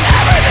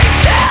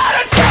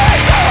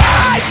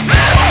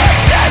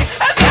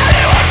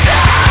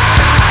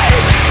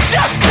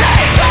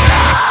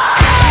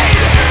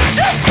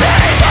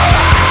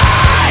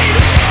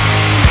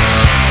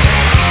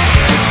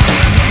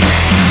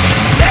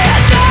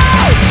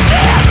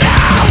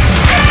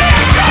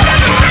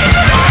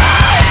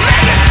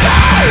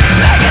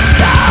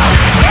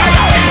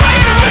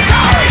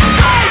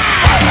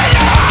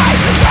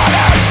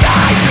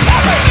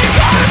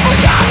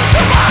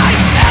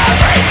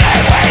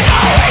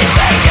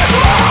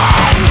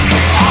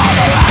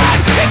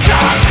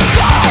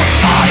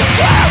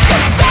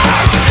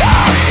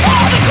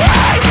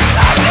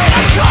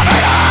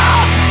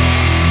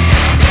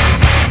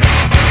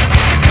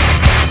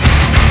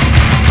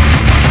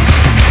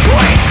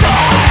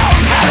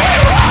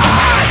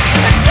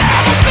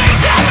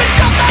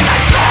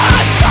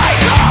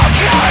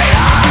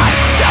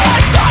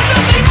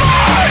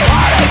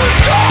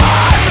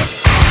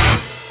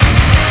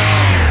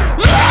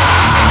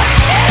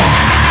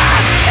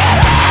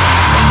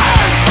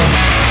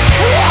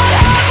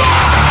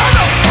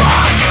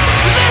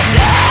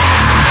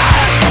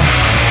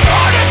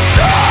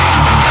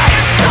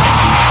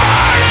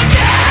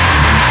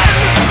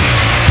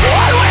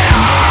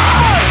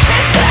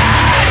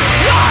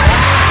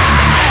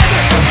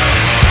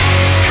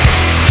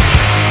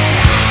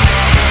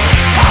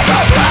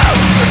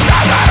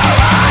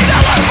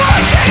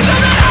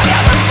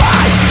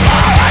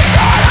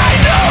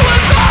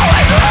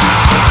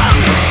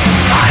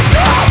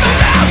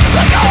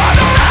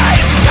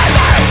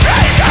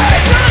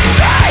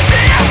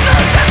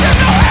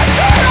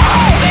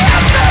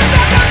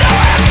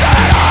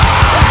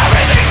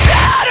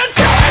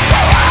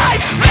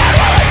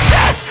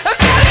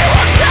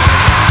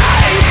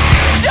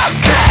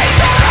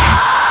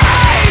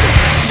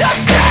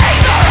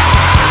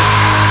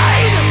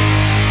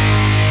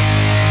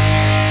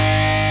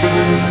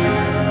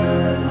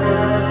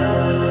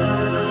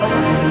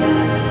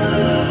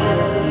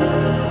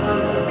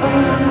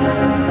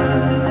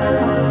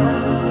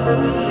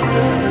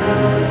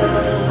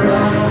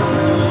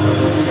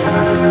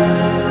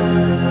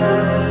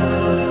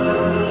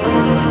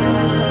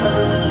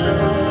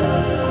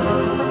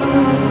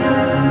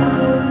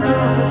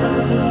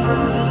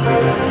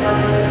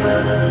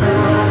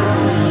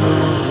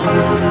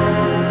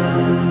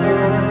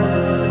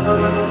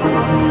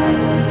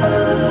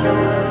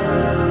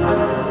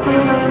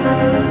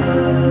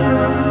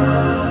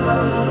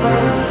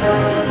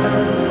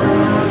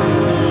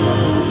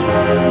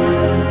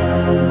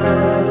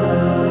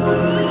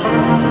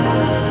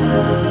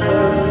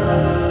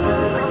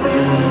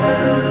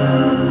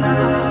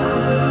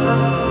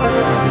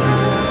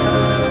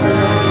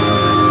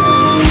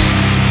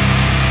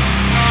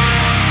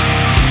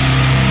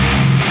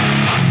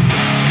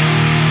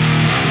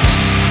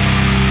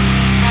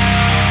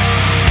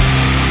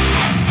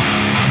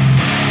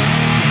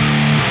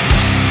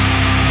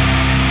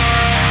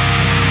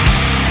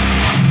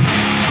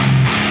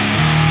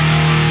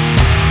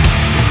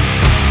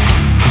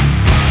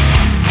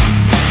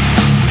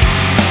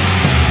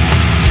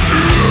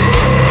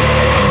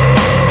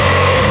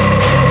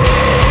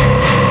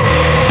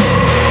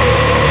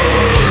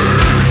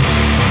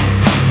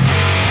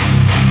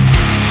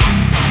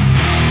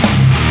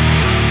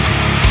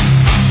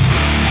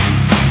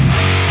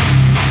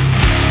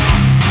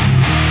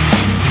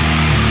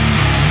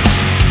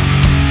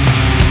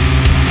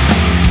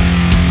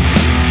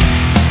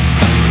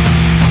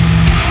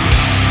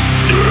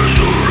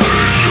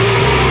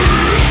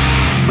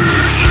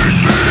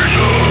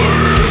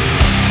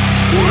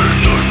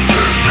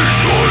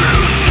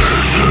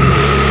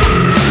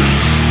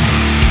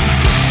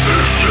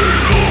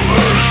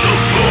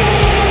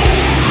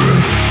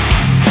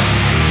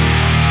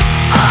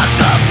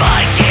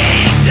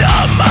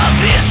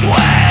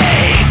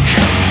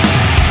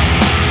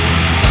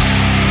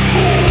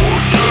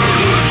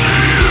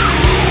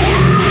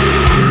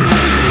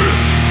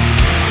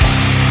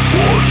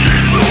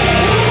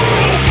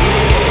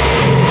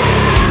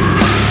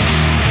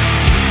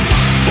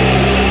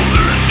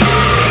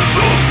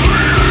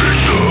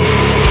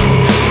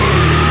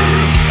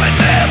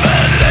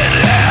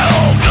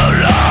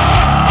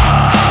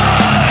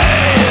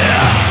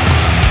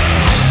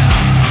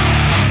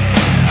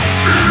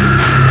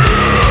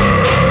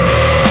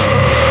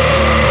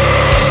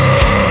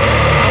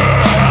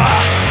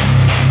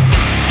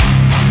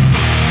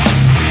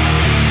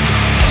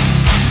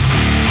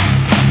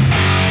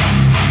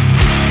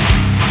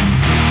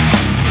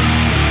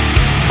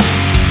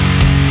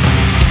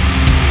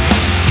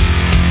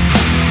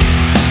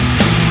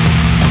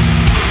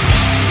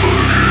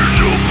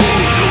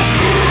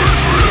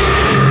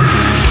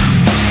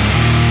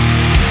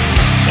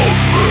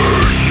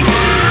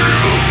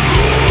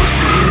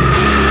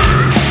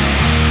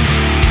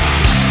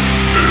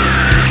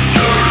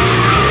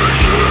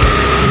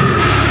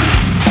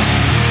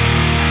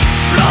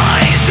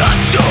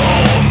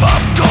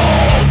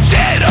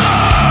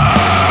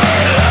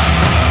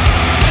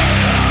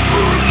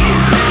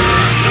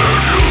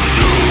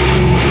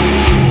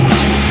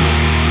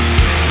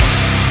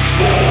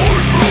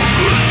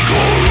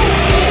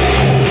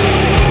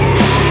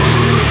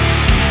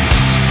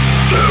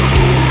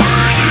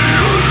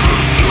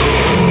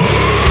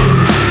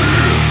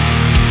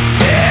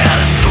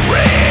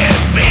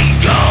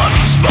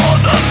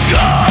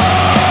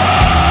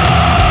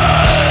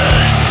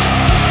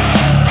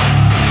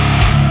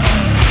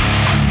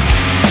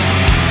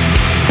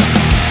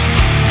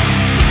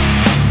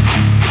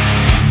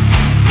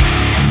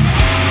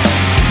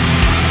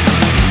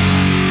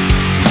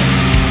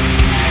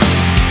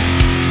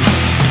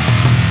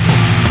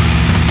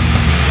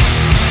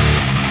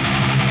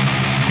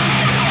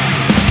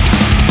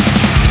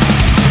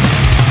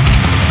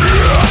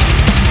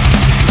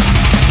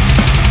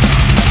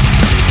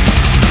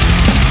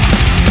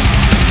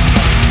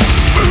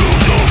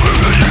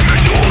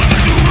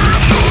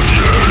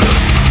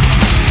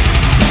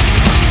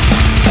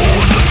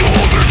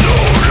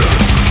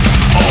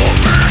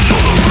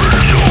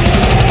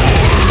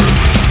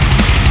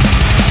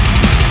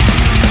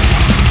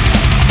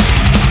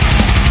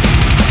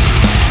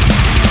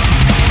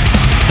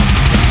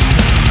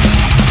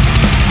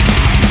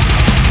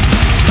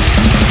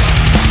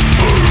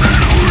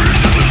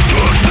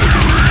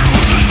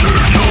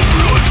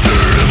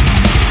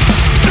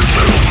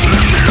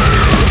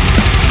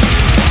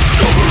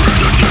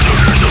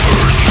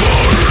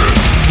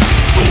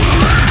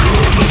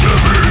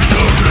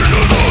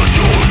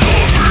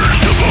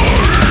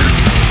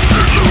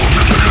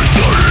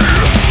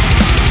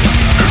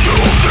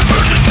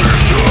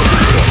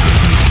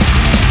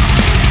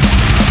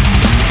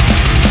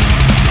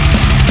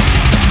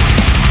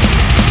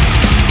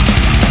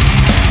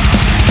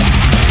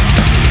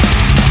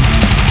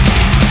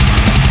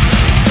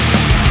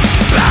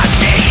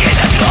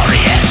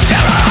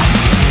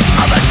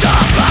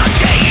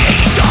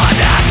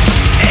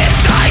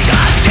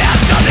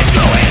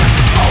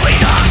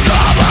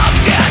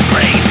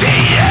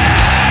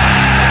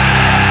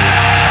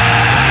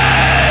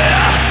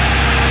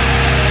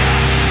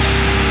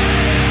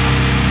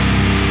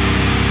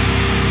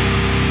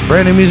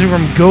Brand new music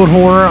from Goat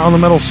Horror on the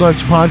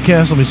MetalSucks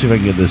podcast. Let me see if I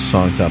can get this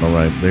song title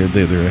right.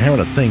 They're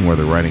having a thing where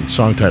they're writing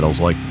song titles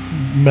like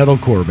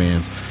metalcore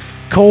bands.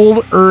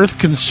 Cold Earth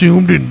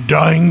Consumed in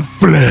Dying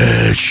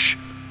Flesh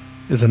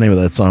is the name of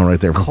that song right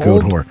there from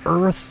Goat Horror.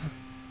 Cold Earth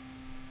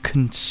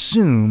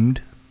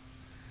Consumed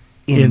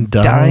in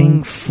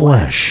Dying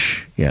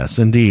Flesh. Yes,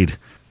 indeed.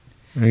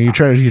 Are you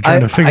trying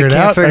to figure it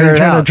out? Figure Are you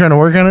it out. trying to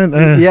work on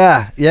it?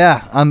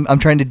 Yeah. I'm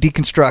trying to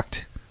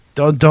deconstruct.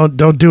 Don't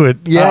do it.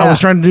 Yeah. I was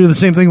trying to do the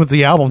same thing with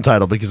the album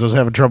title because I was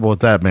having trouble with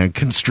that, man.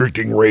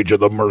 Constricting Rage of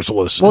the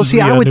Merciless. Well, is see,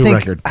 the, I would new think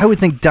record. I would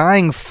think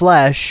Dying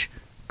Flesh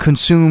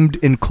consumed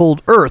in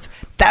cold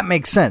earth. That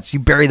makes sense. You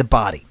bury the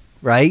body,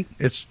 right?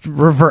 It's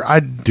revert.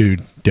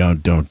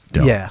 Don't.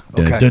 Yeah,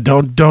 okay.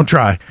 Don't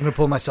try. I'm gonna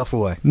pull myself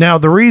away. Now,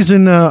 the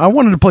reason I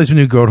wanted to play some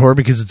new Goat Horror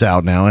because it's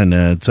out now and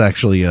it's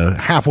actually a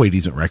halfway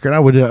decent record. I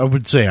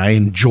would say I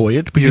enjoy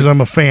it because I'm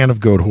a fan of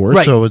Goat Horror.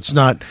 Right. So it's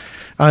not.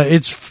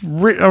 It's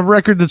a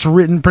record that's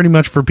written pretty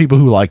much for people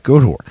who like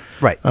Goat Horror,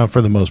 Right.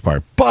 For the most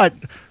part. But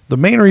the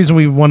main reason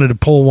we wanted to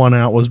pull one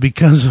out was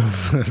because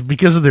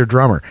of their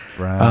drummer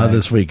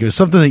this week. It was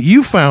something that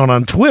you found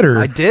on Twitter.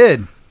 I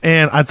did.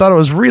 And I thought it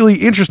was really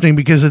interesting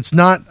because it's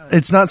not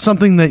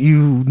something that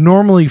you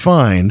normally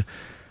find,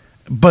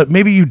 but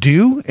maybe you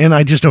do, and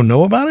I just don't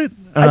know about it.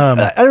 I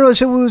don't know.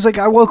 So it was like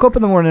I woke up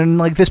in the morning and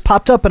like this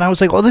popped up, and I was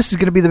like, "Oh, this is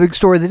going to be the big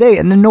story of the day,"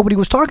 and then nobody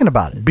was talking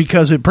about it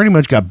because it pretty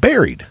much got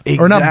buried,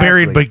 or not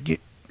buried, but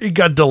it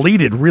got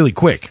deleted really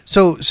quick.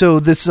 So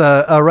this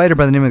a writer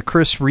by the name of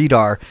Chris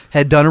Redar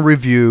had done a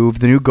review of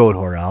the new Goat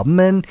Horror album,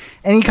 and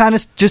he kind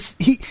of just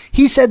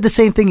he said the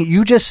same thing that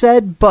you just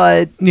said,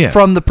 but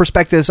from the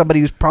perspective of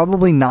somebody who's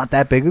probably not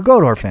that big a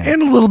Goat Horror fan,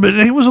 and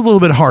it was a little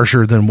bit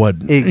harsher than what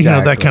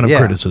that kind of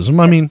criticism.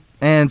 I mean.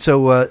 And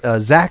so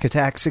Zach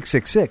Attack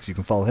 666, you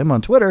can follow him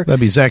on Twitter.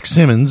 That'd be Zach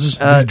Simmons,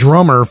 the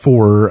drummer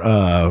for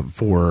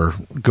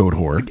Goat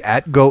Horror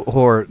at Goat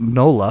Horror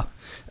NOLA.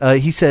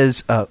 He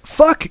says,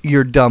 "Fuck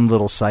your dumb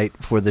little site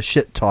for the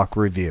shit talk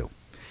review,"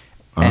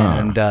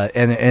 and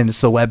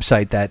it's the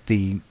website that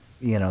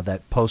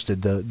that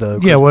posted the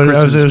it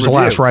was the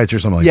Last Rites or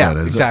something like that.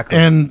 Exactly.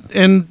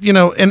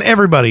 And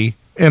everybody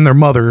and their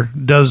mother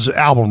does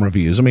album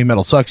reviews. I mean,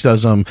 MetalSucks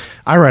does them.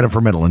 I write them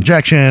for Metal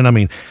Injection. I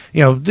mean,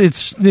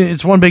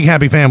 it's one big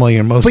happy family.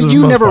 And but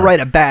you never write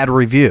a bad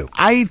review.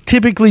 I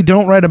typically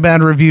don't write a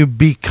bad review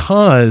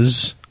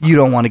because you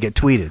don't want to get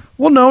tweeted.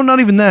 Well, no, not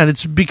even that.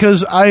 It's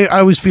because I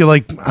always feel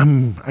like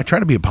I try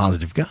to be a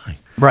positive guy.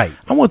 Right.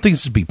 I want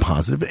things to be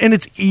positive, and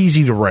it's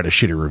easy to write a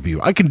shitty review.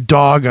 I can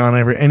dog on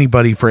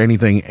anybody for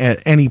anything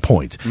at any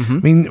point. Mm-hmm. I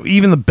mean,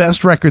 even the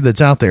best record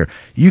that's out there,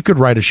 you could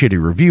write a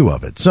shitty review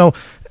of it. So,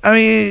 I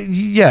mean,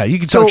 yeah, you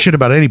can talk shit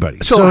about anybody.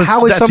 So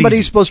how is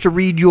somebody supposed to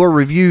read your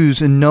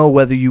reviews and know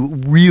whether you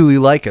really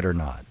like it or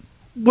not?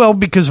 Well,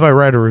 because if I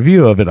write a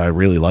review of it, I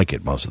really like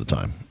it most of the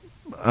time.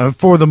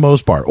 for the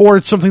most part, or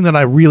it's something that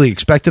I really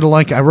expected to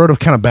like. I wrote a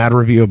kind of bad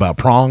review about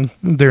Prong,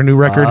 their new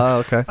record.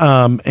 Okay.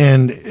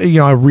 And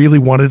I really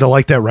wanted to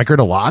like that record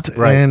a lot,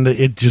 Right. and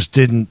it just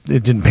didn't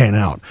pan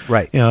out.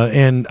 Right.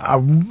 And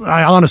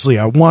I honestly,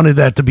 I wanted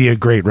that to be a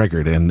great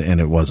record, and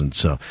it wasn't.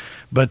 So,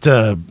 but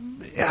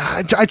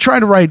I try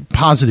to write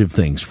positive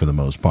things for the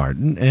most part,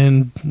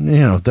 and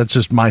that's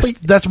just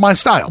that's my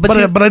style.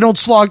 But I don't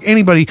slog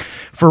anybody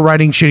for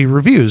writing shitty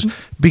reviews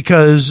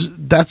because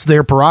that's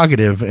their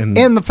prerogative.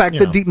 And the fact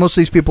that most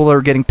of these people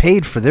are getting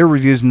paid for their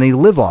reviews and they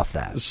live off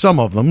that. Some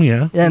of them,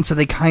 yeah. And so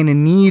they kind of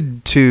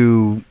need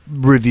to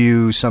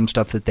review some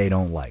stuff that they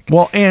don't like.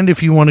 Well, and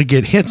if you want to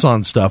get hits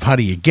on stuff, how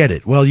do you get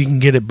it? Well, you can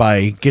get it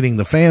by getting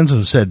the fans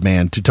of said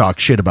band to talk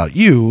shit about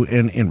you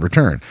in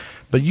return.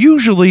 But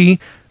usually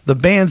the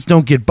bands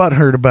don't get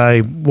butthurt by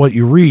what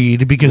you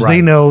read because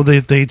they know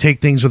that they take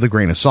things with a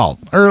grain of salt,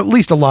 or at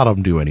least a lot of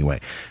them do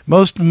anyway.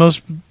 Most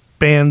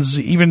bands,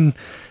 even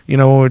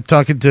we're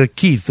talking to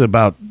Keith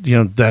about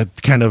that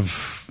kind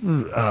of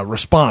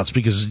response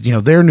because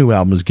their new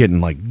album is getting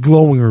like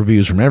glowing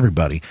reviews from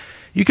everybody.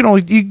 You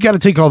got to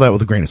take all that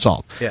with a grain of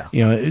salt. Yeah.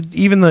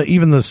 Even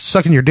the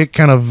sucking your dick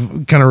kind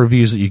of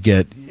reviews that you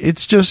get,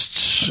 it's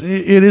just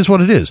it is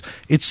what it is.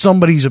 It's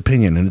somebody's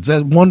opinion, and it's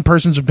that one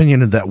person's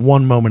opinion at that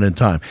one moment in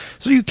time.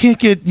 So you can't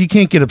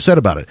get upset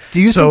about it. Do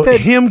you think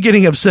that him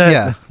getting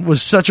upset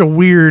was such a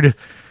weird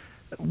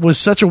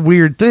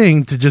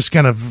thing to just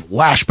kind of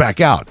lash back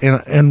out?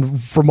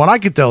 And from what I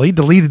could tell, he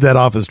deleted that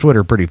off his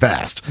Twitter pretty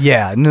fast.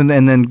 Yeah, and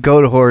then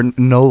Goatwhore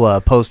Nola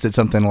posted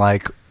something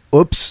like,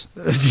 "Oops."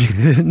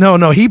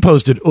 No, he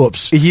posted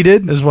 "oops." He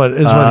did? Is what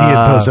he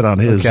had posted on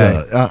his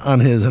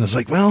and it's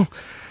like, well,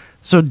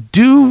 so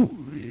do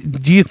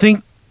you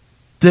think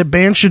that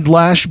bands should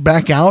lash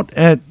back out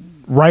at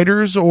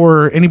writers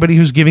or anybody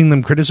who's giving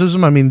them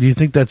criticism? I mean, do you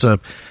think that's a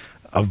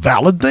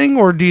valid thing,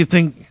 or do you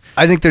think?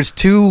 I think there's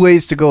two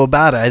ways to go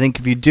about it. I think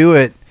if you do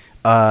it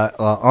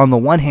on the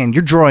one hand,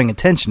 you're drawing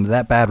attention to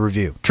that bad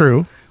review.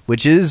 True.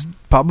 Which is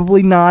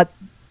probably not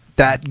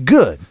that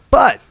good,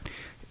 but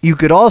you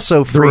could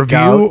also freak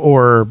out,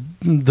 or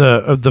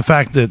the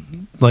fact that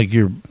like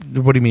you're.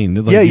 What do you mean?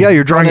 Like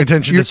you're drawing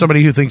attention to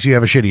somebody who thinks you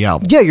have a shitty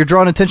album. Yeah, you're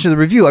drawing attention to the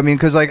review. I mean,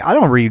 because like I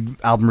don't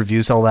read album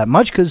reviews all that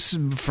much because,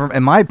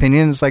 in my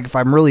opinion, it's like if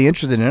I'm really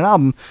interested in an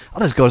album, I'll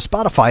just go to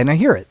Spotify and I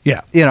hear it.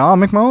 Yeah, I'll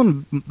make my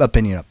own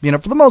opinion up.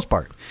 For the most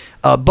part.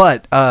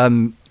 But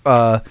there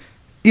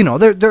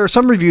are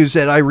some reviews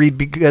that I read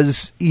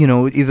because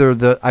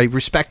either I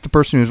respect the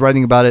person who's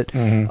writing about it,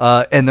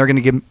 and they're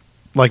going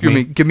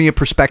to give me a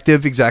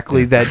perspective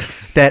exactly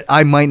that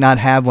I might not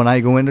have when I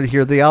go in to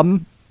hear the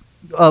album.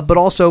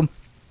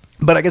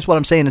 But I guess what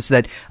I'm saying is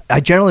that I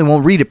generally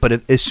won't read it,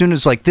 but as soon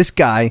as like this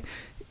guy,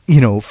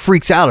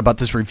 freaks out about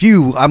this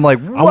review, I'm like,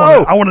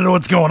 whoa, I want to know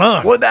what's going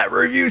on. What'd that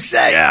review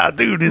say? Yeah,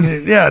 dude.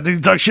 Did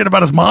he talk shit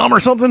about his mom or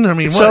something? I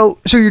mean, so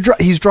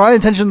he's drawing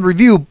attention to the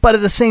review, but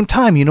at the same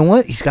time, you know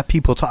what? He's got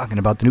people talking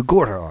about the new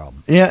Goatwhore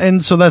album. Yeah,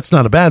 and so that's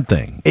not a bad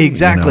thing.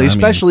 Exactly,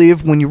 especially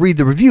if when you read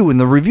the review and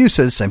the review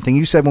says the same thing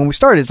you said when we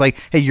started. It's like,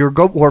 hey, you're a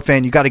Goatwhore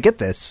fan, you got to get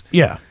this.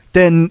 Yeah.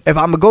 Then if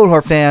I'm a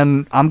Goatwhore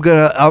fan, I'm going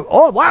to,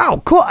 oh,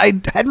 wow, cool.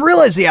 I hadn't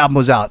realized the album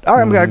was out. All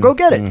right, I'm going to go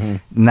get it.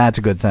 Mm-hmm. And that's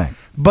a good thing.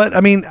 But,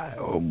 I mean,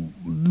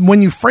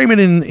 when you frame it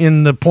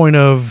in the point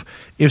of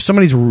if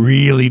somebody's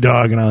really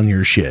dogging on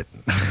your shit,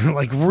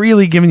 like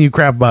really giving you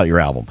crap about your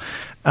album,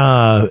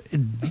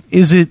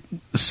 is it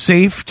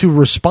safe to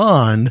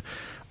respond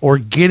or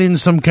get in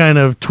some kind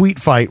of tweet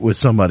fight with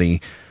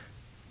somebody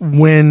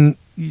when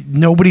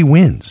nobody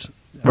wins?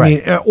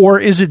 Right. I mean, or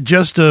is it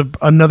just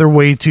another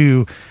way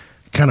to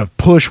kind of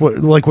push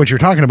what you're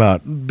talking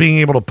about, being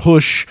able to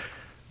push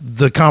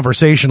the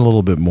conversation a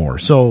little bit more?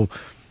 So,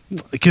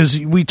 because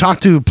we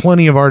talked to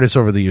plenty of artists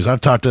over the years. I've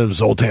talked to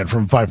Zoltan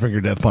from Five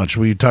Finger Death Punch.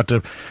 We talked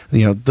to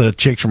the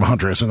chicks from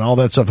Huntress and all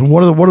that stuff. And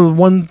what are the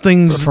one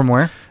things from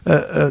where?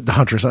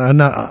 Huntress,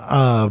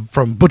 not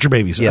from Butcher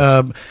Babies.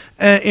 Yes.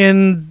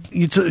 And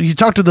you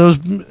talk to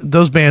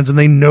those bands, and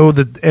they know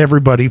that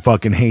everybody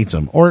fucking hates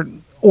them,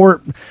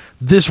 or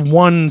this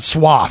one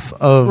swath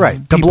of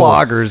the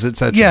bloggers,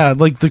 etc. Yeah,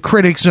 like the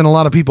critics and a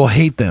lot of people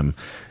hate them,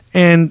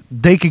 and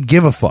they could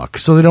give a fuck,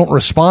 so they don't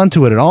respond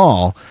to it at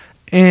all,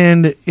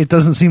 and it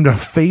doesn't seem to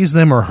faze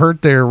them or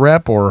hurt their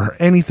rep or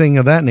anything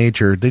of that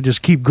nature. They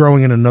just keep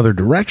growing in another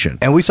direction.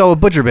 And we saw with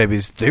Butcher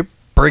Babies, they're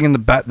bringing the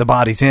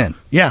bodies in.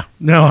 Yeah,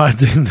 no,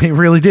 they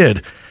really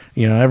did.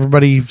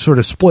 Everybody sort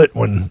of split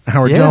when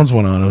Howard Jones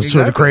went on. It was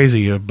sort of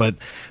crazy, but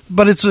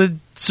it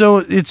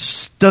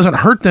doesn't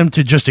hurt them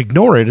to just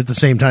ignore it at the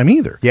same time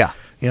either. Yeah.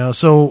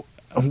 So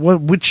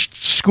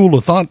which school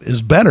of thought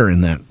is better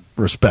in that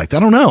respect? I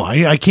don't know.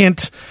 I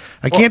can't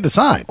I can't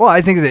decide. Well,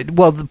 I think that,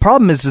 the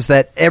problem is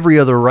that every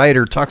other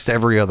writer talks to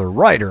every other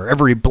writer.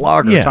 Every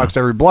blogger talks to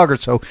every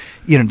blogger. So,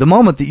 the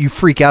moment that you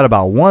freak out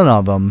about one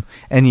of them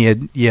and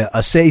you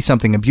say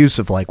something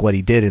abusive like what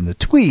he did in the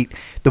tweet,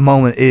 the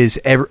moment is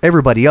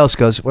everybody else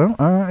goes, well,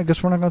 I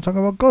guess we're not going to talk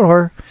about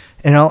Goldhar,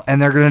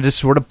 and they're going to just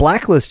sort of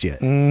blacklist you.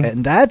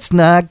 And that's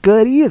not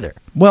good either.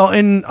 Well,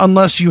 and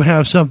unless you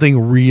have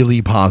something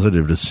really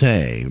positive to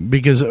say,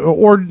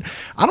 or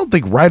I don't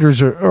think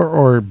writers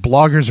or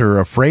bloggers are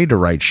afraid to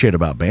write shit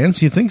about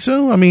bands. You think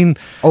so? I mean,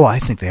 I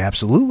think they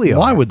absolutely are.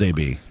 Why would they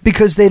be?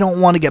 Because they don't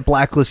want to get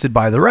blacklisted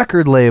by the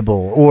record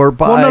label or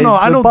by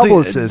the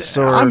publicist.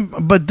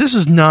 But this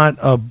is not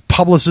a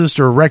publicist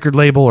or a record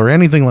label or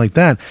anything like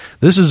that.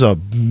 This is a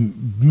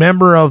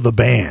member of the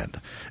band.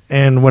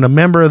 And when a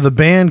member of the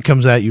band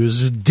comes at you,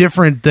 is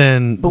different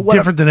than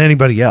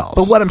anybody else.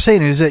 But what I'm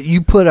saying is that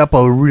you put up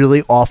a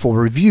really awful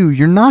review.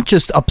 You're not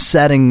just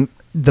upsetting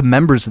the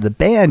members of the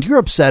band. You're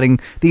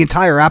upsetting the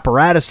entire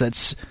apparatus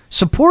that's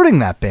supporting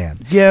that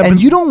band. Yeah, and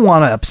you don't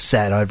want to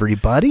upset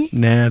everybody.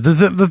 Nah.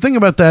 The thing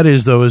about that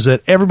is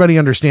that everybody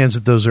understands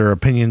that those are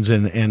opinions,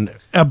 and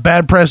a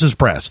bad press is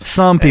press.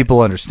 Some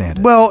people understand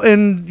it. Well,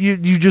 and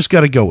you just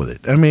got to go with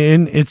it. I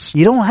mean,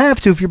 you don't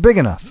have to if you're big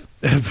enough.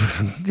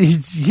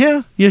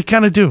 Yeah, you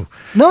kind of do.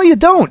 No, you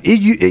don't.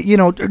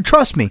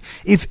 Trust me.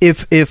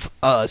 If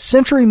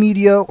Century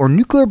Media or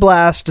Nuclear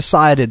Blast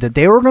decided that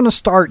they were going to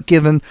start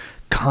giving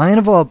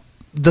kind of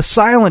the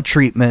silent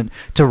treatment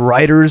to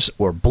writers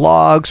or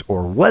blogs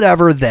or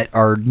whatever that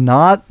are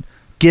not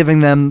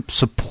giving them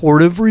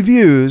supportive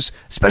reviews,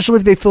 especially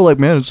if they feel like,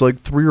 man, it's like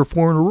 3 or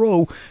 4 in a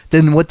row,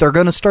 then what they're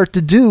going to start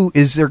to do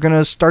is they're going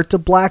to start to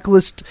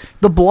blacklist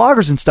the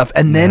bloggers and stuff,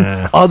 and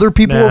then other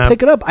people will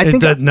pick it up. It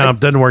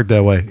doesn't work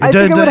that way. I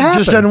think it would happen.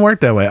 Just doesn't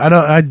work that way.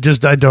 I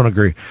don't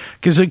agree,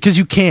 because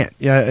you can't.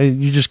 Yeah,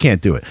 you just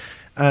can't do it,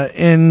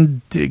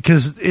 and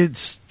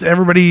because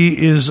everybody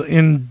is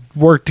in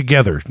work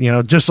together.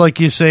 Just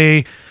like you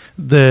say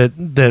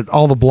that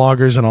all the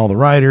bloggers and all the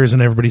writers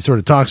and everybody sort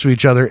of talks to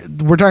each other.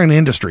 We're talking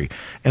industry,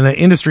 and the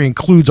industry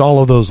includes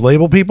all of those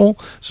label people.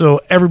 So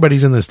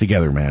everybody's in this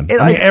together, man.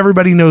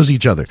 Everybody knows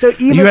each other. So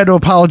you had to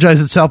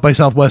apologize at South by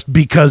Southwest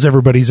because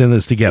everybody's in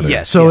this together.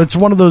 Yes, so it's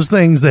one of those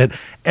things that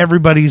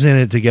everybody's in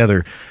it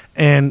together,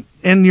 and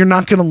you're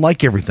not going to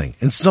like everything,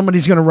 and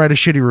somebody's going to write a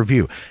shitty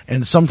review,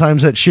 and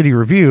sometimes that shitty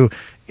review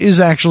is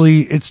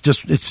actually it's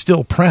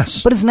still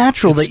press. But it's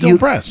natural that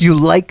you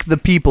like the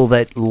people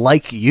that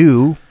like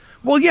you.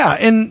 Well, yeah,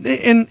 and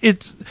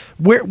it's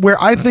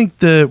where I think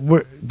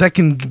that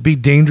can be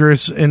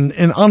dangerous, and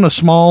on a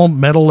small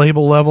metal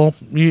label level,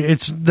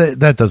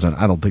 that doesn't.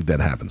 I don't think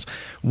that happens.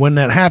 When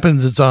that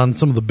happens, it's on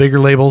some of the bigger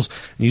labels,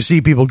 and you see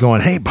people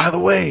going, "Hey, by the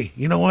way,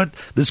 you know what?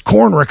 This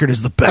Korn record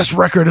is the best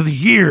record of the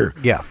year."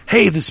 Yeah.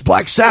 Hey, this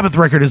Black Sabbath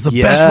record is the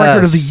best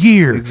record of the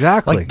year.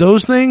 Exactly. Like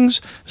those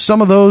things.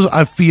 Some of those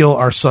I feel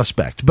are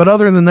suspect, but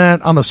other than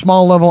that, on the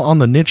small level, on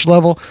the niche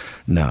level,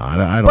 no,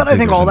 I don't. But I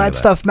think all that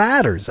stuff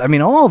matters. I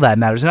mean, all that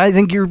matters, and I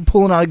think you're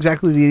pulling out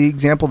exactly the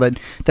example that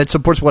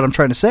supports what I'm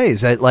trying to say.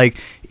 Is that, like,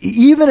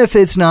 even if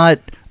it's not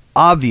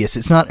obvious,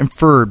 it's not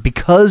inferred,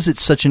 because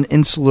it's such an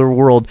insular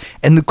world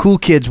and the cool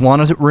kids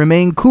want to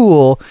remain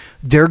cool,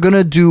 they're going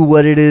to do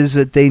what it is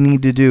that they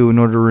need to do in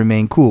order to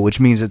remain cool, which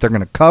means that they're going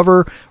to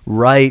cover,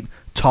 write,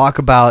 talk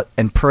about,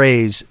 and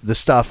praise the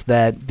stuff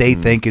that they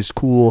think is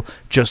cool,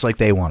 just like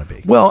they want to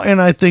be. Well,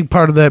 and I think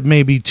part of that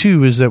maybe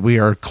too is that we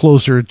are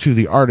closer to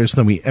the artist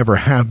than we ever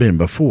have been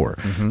before.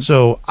 Mm-hmm.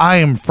 So I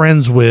am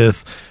friends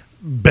with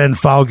Ben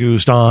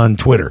Falgoust on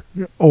Twitter,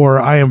 or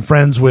I am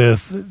friends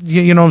with,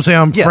 you know what I'm saying?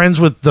 I'm friends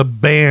with the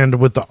band,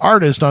 with the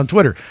artist on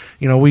Twitter.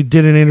 We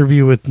did an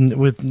interview with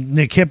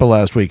Nick Hippa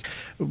last week.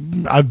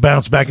 I've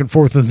bounced back and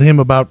forth with him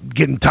about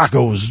getting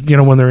tacos,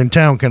 when they're in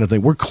town, kind of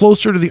thing. We're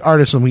closer to the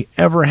artist than we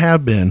ever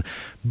have been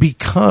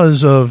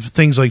because of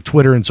things like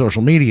Twitter and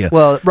social media.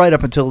 Well, right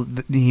up until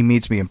he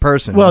meets me in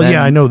person. Well,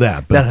 I know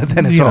that. But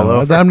then it's all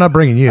over. I'm not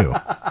bringing you.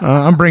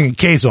 I'm bringing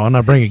Queso. I'm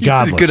not bringing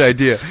Godless. Good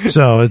idea.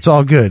 So it's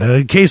all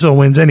good. Queso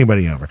wins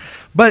anybody over.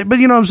 But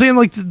you know what I'm saying?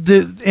 Like,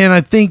 and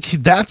I think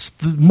that's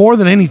more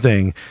than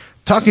anything,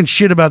 talking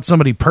shit about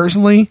somebody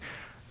personally,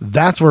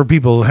 that's where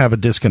people have a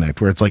disconnect,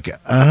 where it's like,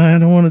 I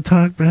don't want to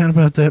talk bad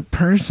about that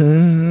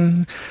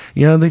person.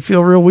 They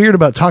feel real weird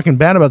about talking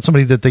bad about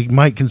somebody that they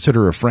might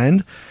consider a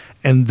friend.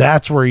 And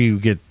that's where you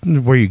get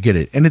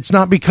it. And it's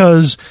not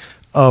because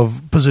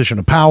of position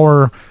of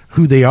power,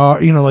 who they are,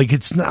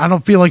 I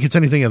don't feel like it's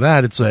anything of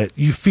that. It's that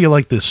you feel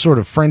like this sort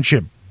of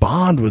friendship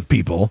bond with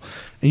people,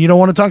 and you don't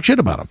want to talk shit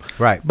about them.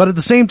 Right. But at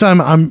the same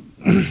time,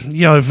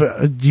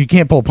 if you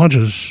can't pull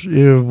punches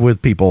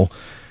with people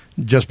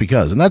just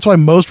because. And that's why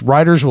most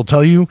writers will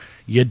tell you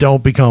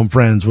don't become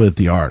friends with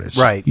the artist.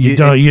 Right. You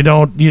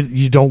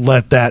don't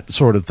let that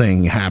sort of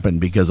thing happen,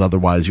 because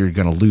otherwise you're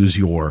going to lose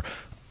your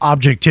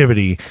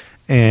objectivity,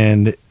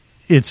 and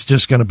it's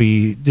just going to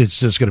be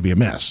a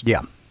mess.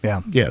 Yeah.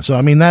 So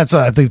I mean, that's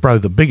I think probably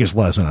the biggest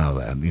lesson out of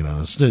that,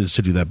 is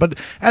to do that. But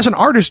as an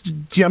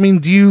artist, do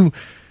you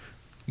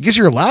guess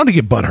you're allowed to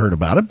get butthurt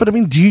about it, but I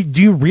mean, do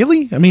you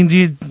really? I mean,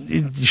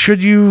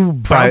 should you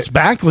bounce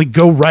back, like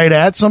go right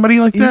at somebody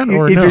like that,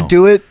 or if no? you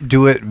do it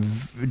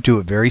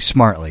very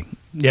smartly.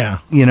 Yeah,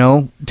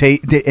 decide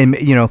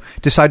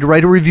to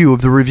write a review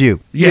of the review,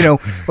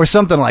 or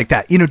something like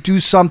that. Do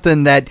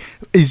something that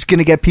is going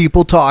to get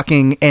people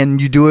talking,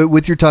 and you do it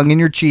with your tongue in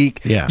your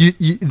cheek. Yeah,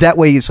 that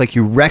way it's like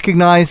you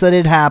recognize that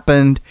it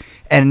happened,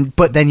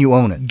 but then you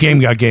own it. Game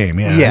got game.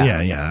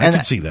 Yeah. I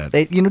can see that.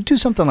 Do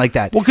something like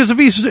that. Well, because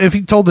if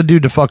he told the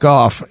dude to fuck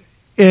off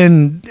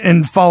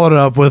and followed it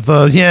up with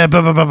like kind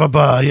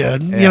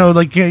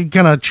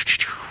of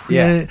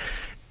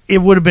it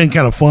would have been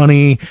kind of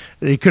funny.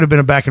 It could have been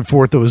a back and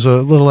forth that was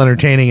a little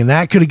entertaining, and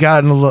that could have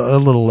gotten a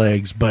little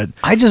legs. But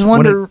I just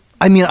wonder.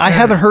 I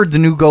haven't heard the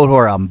new Goat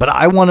Horror album, but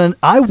I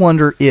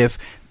wonder if.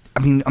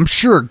 I'm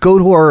sure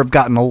Goat Horror have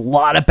gotten a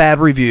lot of bad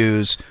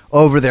reviews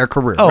over their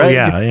career. Oh, right?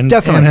 yeah.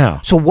 Definitely. And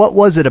how? So what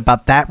was it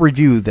about that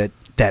review that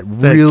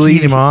really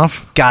keyed him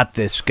off? Got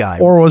this guy?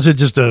 Or was it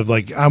just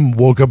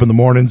woke up in the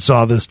morning,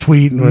 saw this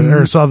tweet,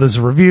 or saw this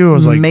review, I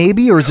was like...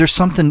 Maybe, or is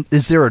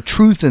there a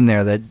truth in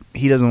there that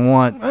he doesn't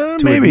want to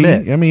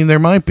admit? I mean, there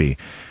might be.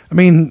 I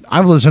mean,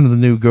 I've listened to the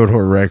new Goat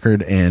Horror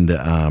record, and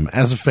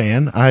as a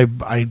fan,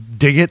 I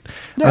dig it.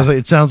 Yeah. I was like,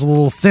 it sounds a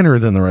little thinner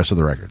than the rest of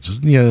the records.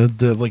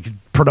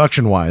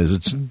 Production-wise,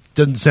 it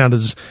doesn't sound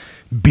as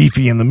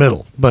beefy in the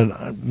middle. But,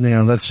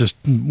 that's just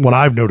what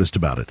I've noticed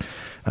about it.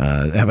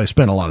 Have I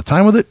spent a lot of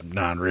time with it?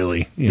 Not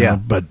really.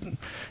 But,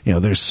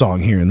 there's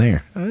song here and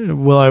there.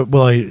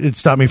 Will it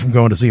stop me from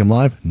going to see them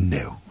live?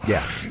 No.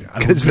 Yeah.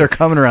 Because they're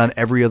coming around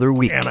every other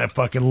week. And I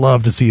fucking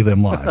love to see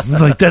them live.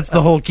 That's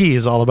the whole key,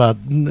 is all about,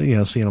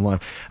 seeing them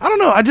live. I don't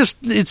know.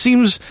 It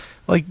seems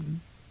like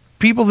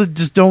people that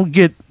just don't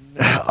get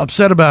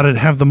upset about it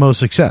have the most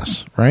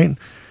success, right?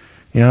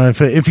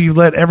 If you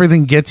let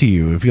everything get to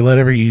you, if you let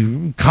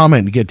every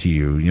comment get to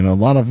you, a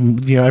lot of them,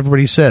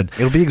 everybody said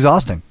it'll be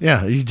exhausting.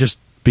 Yeah, you just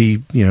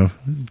be,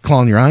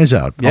 clawing your eyes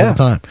out all the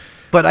time.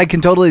 But I can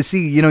totally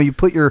see, you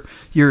put your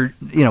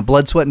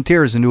blood, sweat, and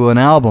tears into an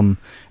album,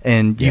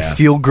 and you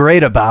feel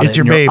great about it's it.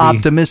 Your and baby. You're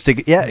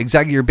optimistic. Yeah,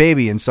 exactly, your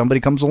baby. And somebody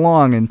comes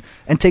along and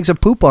takes a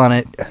poop on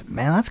it.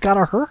 Man, that's got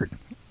to hurt.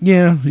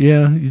 Yeah.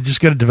 You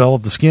just got to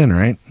develop the skin,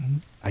 right?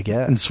 I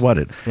guess. And sweat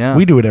it. Yeah.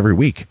 We do it every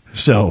week.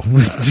 So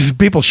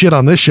people shit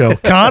on this show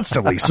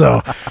constantly.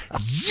 So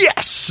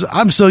yes,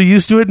 I'm so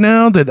used to it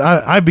now that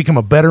I've become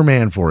a better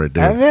man for it,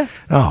 dude. Have you?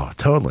 Oh,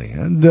 totally.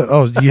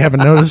 You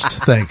haven't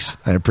noticed? Thanks.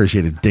 I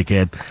appreciate it,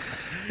 dickhead.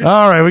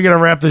 All right, we got to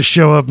wrap this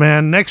show up,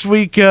 man. Next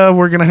week,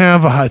 we're going to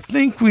have, I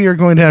think we are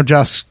going to have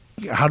Josh,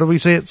 how do we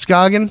say it?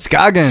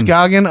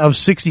 Scoggin of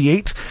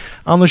 68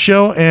 on the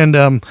show.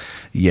 And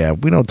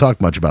we don't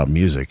talk much about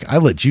music. I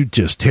let you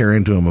just tear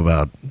into him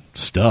about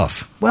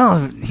stuff.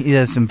 Well, he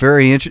has some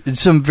very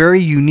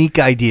unique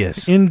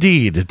ideas.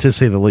 Indeed, to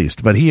say the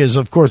least. But he is,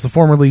 of course, the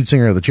former lead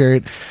singer of The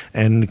Chariot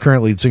and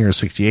current lead singer of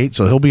 68.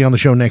 So he'll be on the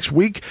show next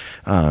week.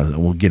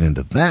 We'll get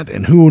into that.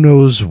 And who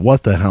knows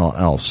what the hell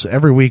else.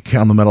 Every week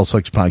on the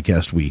MetalSucks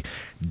podcast, we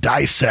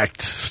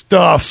dissect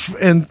stuff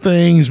and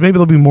things. Maybe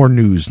there'll be more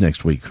news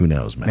next week. Who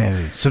knows, man?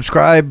 Maybe.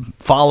 Subscribe,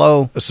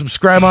 follow.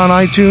 Subscribe on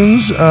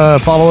iTunes.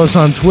 Follow us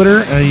on Twitter.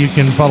 You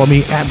can follow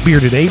me at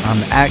Bearded8.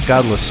 I'm at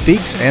Godless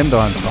Speaks and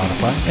on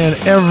Spotify. And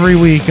every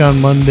week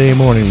on Monday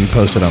morning, we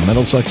post it on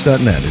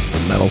MetalSucks.net. It's the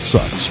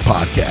MetalSucks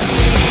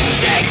podcast.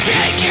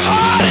 Take your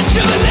heart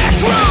into the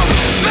next room.